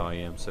is just how I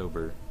am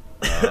sober.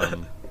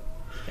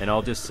 And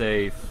I'll just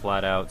say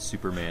flat out,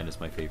 Superman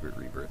is my favorite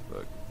Rebirth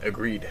book.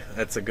 Agreed.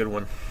 That's a good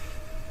one.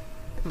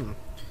 All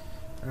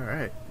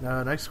right.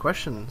 Next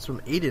question is from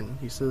Aiden.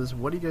 He says,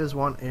 "What do you guys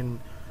want in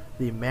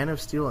the Man of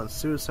Steel and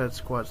Suicide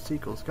Squad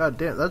sequels?" God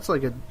damn, that's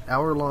like an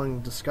hour-long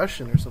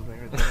discussion or something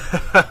right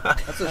there.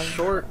 That's a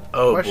short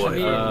question.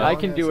 Boy. I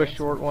can do a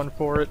short one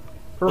for it.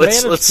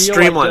 Let's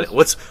streamline it.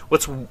 What's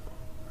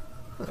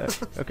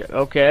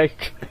Okay.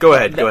 Go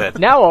ahead.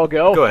 Now I'll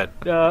go. Go ahead.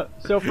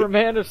 So for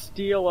Man of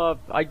Steel,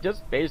 I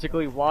just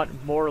basically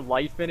want more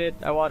life in it.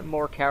 I want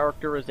more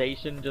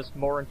characterization, just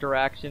more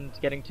interactions,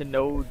 getting to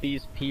know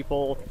these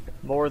people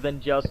more than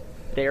just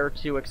there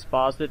to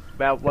exposit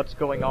about what's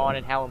going on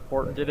and how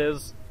important it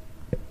is.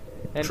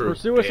 And True. For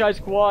Suicide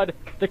Squad,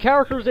 the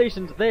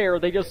characterization's there,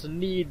 they just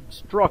need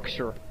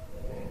structure.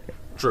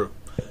 True.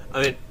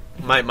 I mean,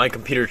 my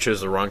computer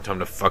chose the wrong time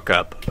to fuck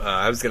up.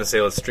 I was going to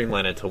say let's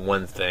streamline it to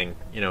one thing,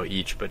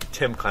 each, but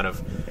Tim kind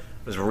of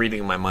was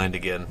reading my mind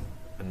again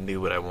and knew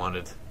what I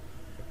wanted.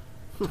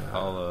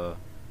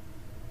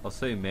 I'll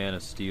say Man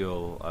of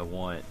Steel. I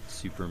want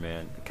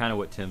Superman, kind of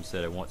what Tim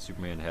said, I want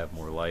Superman to have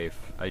more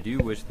life. I do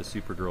wish the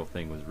Supergirl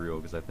thing was real,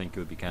 because I think it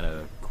would be kind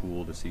of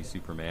cool to see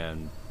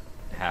Superman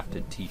have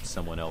to teach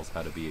someone else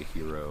how to be a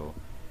hero.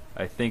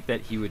 I think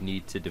that he would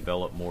need to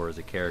develop more as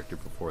a character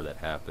before that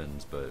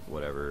happens, but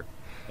whatever.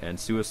 And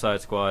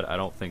Suicide Squad, I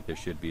don't think there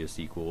should be a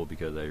sequel,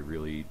 because I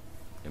really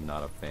am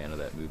not a fan of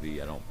that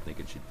movie. I don't think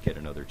it should get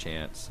another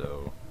chance,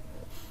 so,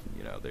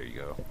 there you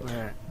go.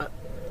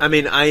 I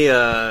mean,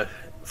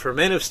 for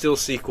Man of Steel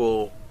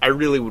sequel, I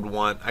really would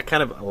want.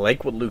 I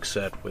like what Luke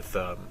said.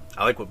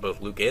 I like what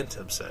both Luke and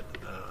Tim said.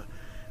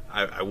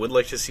 I would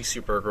like to see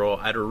Supergirl.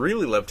 I'd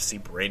really love to see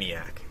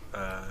Brainiac.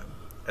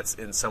 That's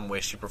in some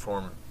way shape or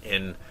form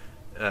in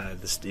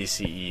this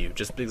DCEU.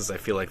 Just because I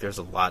feel like there's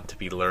a lot to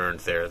be learned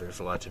there. There's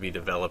a lot to be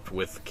developed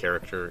with the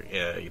character.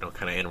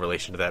 Kind of in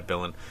relation to that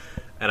villain.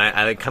 And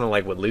I kind of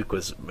like what Luke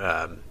was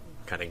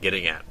kind of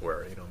getting at,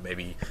 where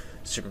maybe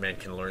Superman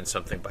can learn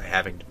something by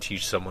having to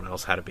teach someone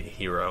else how to be a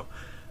hero.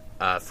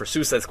 For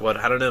Suicide Squad,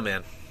 I don't know,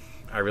 man.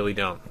 I really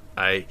don't.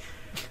 How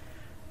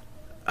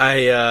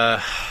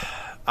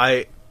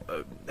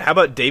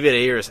about David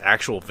Ayer's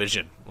actual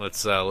vision?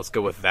 Let's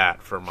go with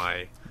that for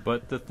my.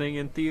 But the thing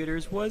in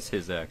theaters was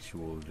his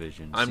actual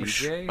vision. I'm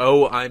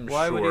CJ? I'm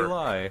Why sure. would he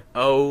lie?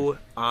 Oh,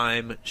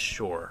 I'm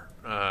sure.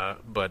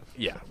 But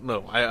yeah,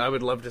 no. I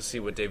would love to see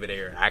what David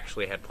Ayer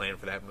actually had planned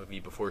for that movie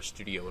before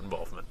studio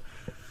involvement.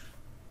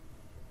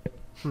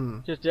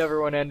 Just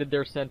everyone ended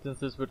their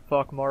sentences with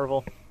 "fuck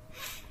Marvel."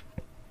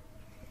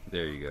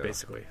 There you go.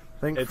 Basically,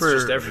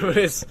 just everyone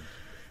is.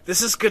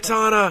 This is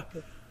Katana.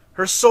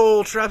 Her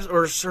soul traps,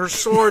 or her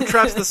sword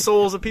traps the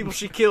souls of people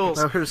she kills.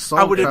 No, her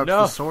soul traps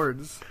the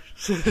swords.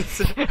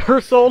 Her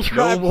soul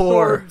traps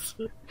swords.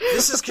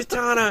 This is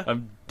Katana.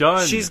 I'm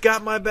done. She's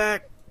got my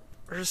back.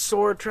 Her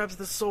sword traps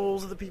the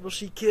souls of the people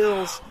she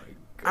kills.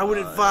 I would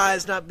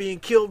advise not being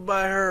killed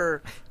by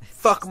her.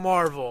 Fuck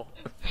Marvel.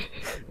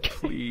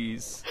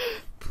 Please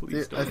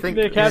don't. I think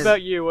Nick, how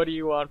about you? What do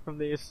you want from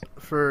these?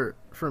 For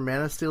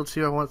Man of Steel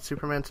 2, I want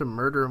Superman to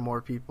murder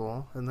more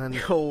people, and then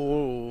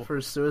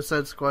for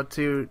Suicide Squad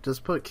 2,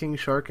 just put King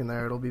Shark in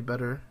there. It'll be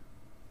better.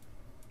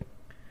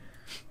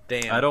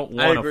 Damn, I don't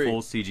want a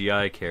full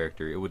CGI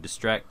character. It would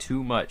distract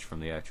too much from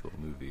the actual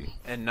movie.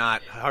 And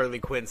not Harley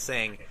Quinn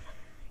saying,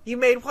 "You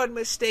made one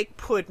mistake,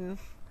 Puddin'.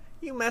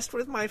 You messed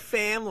with my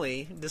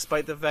family,"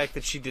 despite the fact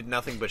that she did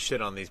nothing but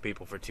shit on these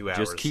people for 2 hours.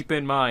 Just keep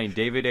in mind,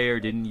 David Ayer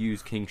didn't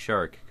use King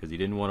Shark because he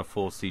didn't want a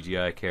full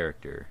CGI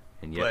character.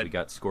 And yet we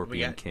got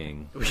Scorpion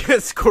King. We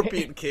got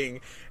Scorpion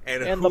King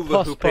and the hula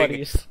Puss hooping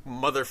Buddies.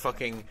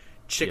 Motherfucking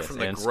chick from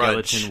The and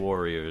Grudge. Skeleton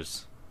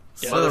Warriors.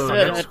 So,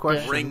 next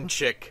question. Ring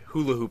chick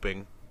hula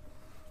hooping.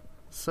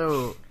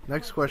 So,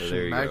 next question.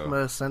 So Magma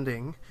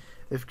Ascending.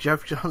 If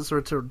Jeff Johns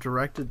were to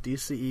direct a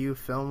DCEU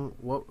film,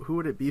 who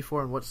would it be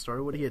for and what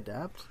story would he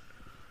adapt?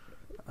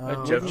 Jeff I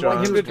want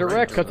Johns him to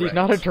direct because he's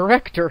not a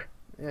director.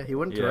 Yeah, he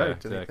wouldn't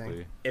direct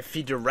anything. If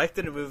he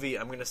directed a movie,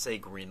 I'm going to say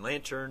Green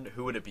Lantern.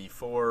 Who would it be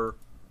for?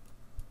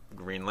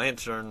 Green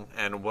Lantern.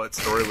 And what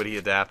story would he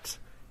adapt?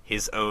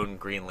 His own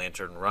Green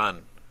Lantern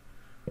run.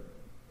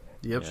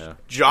 Yep. Yeah.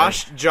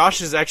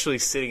 Josh is actually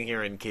sitting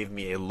here and gave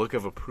me a look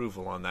of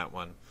approval on that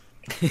one.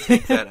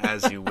 Take that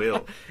as you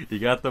will. You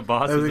got the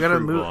boss's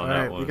approval on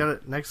that one. We got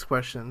it. Next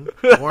question.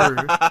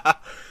 Waru.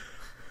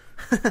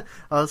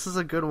 This is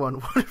a good one.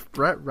 What if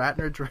Brett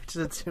Ratner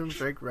directed a Tim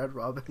Drake Red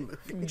Robin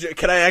movie?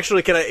 Can I?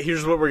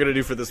 Here's what we're gonna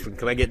do for this one.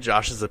 Can I get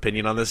Josh's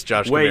opinion on this?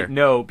 Josh, wait, come here.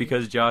 No,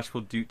 because Josh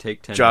will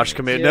take 10 Josh, minutes.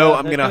 come here. Yeah, No,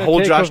 I'm gonna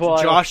hold Josh.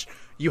 while. Josh,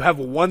 you have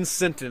one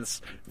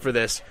sentence for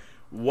this.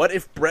 What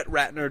if Brett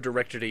Ratner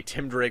directed a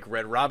Tim Drake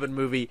Red Robin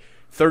movie?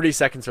 30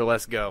 seconds or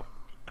less. Go.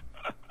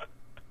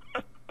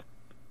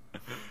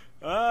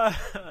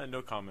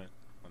 No comment.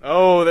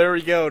 Oh, there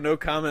we go. No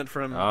comment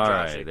from All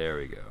Josh. right, there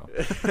we go.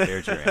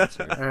 There's your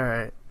answer. All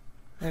right.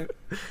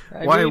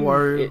 Why,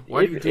 Waru?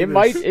 Why do you do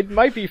this? It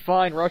might be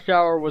fine. Rush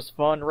Hour was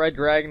fun. Red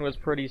Dragon was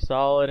pretty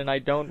solid, and I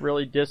don't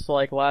really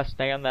dislike Last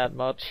Stand that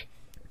much.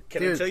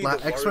 Can I tell you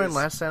that X-Men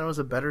Last Stand was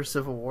a better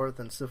Civil War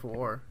than Civil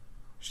War.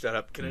 Shut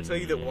up. Can I tell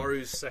you that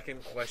Waru's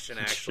second question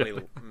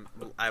actually,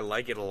 I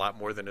like it a lot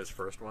more than his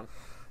first one?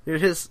 Dude,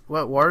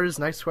 Waru's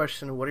next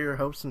question, what are your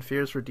hopes and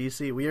fears for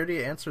DC? We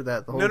already answered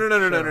that the whole No.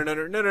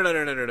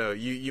 show.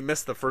 You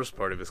missed the first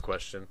part of his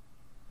question.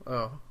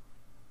 Oh.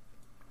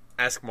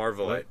 Ask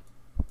Marvelite.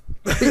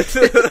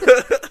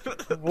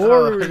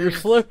 Waru, you're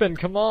slipping.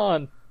 Come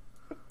on.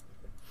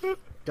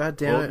 God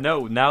damn Well, it.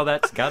 no, now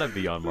that's got to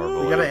be on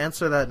Marvel. We gotta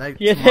answer that night.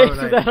 Yeah, they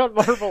answered that on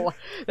Marvel.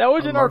 That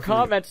was On in our Marvel.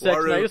 comment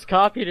section. Waru. I just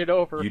copied it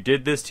over. You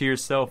did this to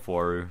yourself,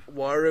 Waru.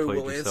 Waru Played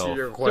will yourself. answer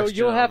your So question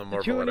you'll have on the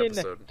to tune Marvelite in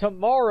episode.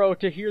 tomorrow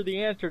to hear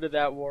the answer to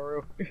that,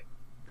 Waru.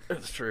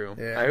 That's true.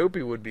 Yeah. I hope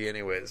he would be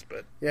anyways,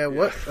 but... Yeah,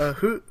 what?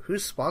 Who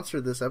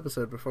sponsored this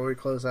episode before we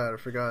close out? I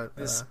forgot.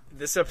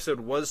 This episode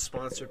was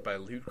sponsored by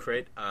Loot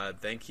Crate.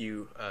 Thank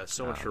you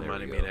so much for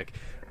reminding me, Nick.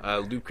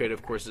 Loot Crate,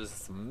 of course, is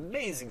this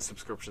amazing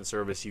subscription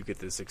service. You get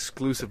this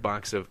exclusive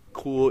box of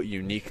cool,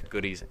 unique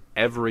goodies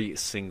every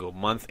single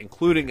month,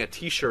 including a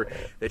t-shirt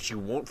that you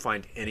won't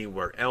find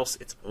anywhere else.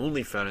 It's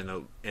only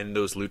found in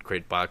those Loot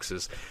Crate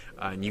boxes.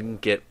 And you can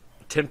get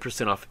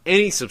 10% off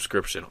any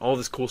subscription, all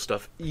this cool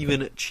stuff,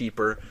 even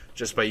cheaper,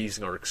 just by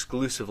using our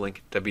exclusive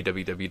link,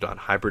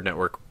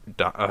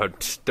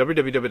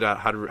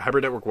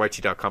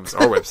 www.hybridnetworkyt.com is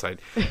our website.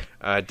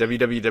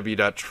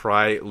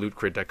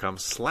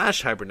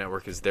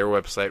 www.trylootcrate.com/hybridnetwork is their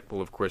website.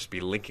 We'll, of course, be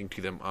linking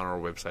to them on our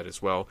website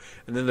as well.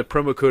 And then the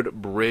promo code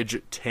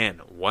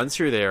BRIDGE10. Once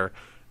you're there,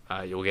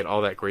 you'll get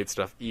all that great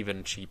stuff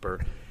even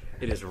cheaper.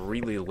 It is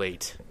really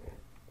late.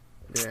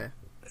 Yeah.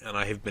 And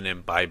I have been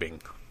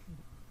imbibing.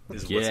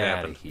 Is Get what's out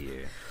happened. of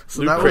here.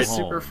 So that was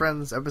Super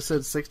Friends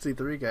episode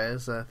 63,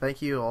 guys.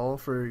 Thank you all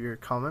for your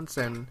comments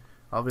and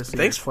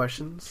obviously your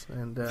questions.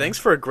 And thanks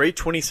for a great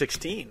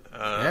 2016.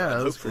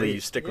 Hopefully great.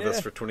 you stick with us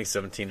for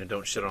 2017 and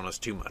don't shit on us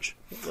too much.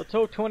 Let's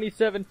hope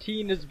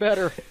 2017 is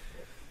better.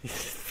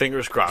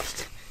 Fingers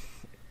crossed.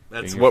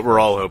 That's what we're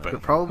all hoping.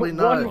 But probably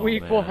not. 1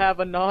 week we'll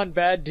have a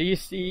non-bad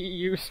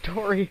DCEU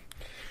story.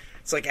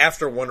 It's like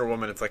after Wonder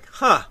Woman, it's like,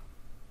 that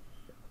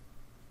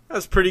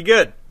was pretty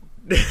good.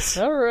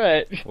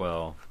 Alright.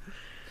 Well,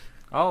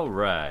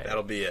 alright.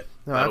 That'll be it.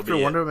 No, after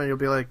Wonder Woman, you'll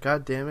be like,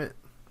 God damn it.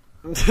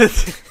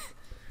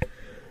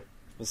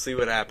 We'll see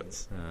what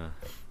happens.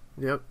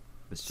 Yep.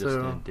 It's just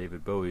in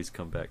David Bowie's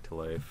come back to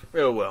life.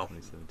 Oh well.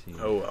 2017.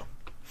 Oh well.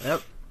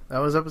 Yep. That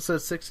was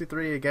episode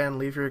 63. Again,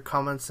 leave your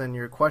comments and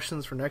your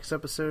questions for next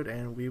episode,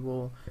 and we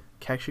will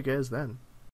catch you guys then.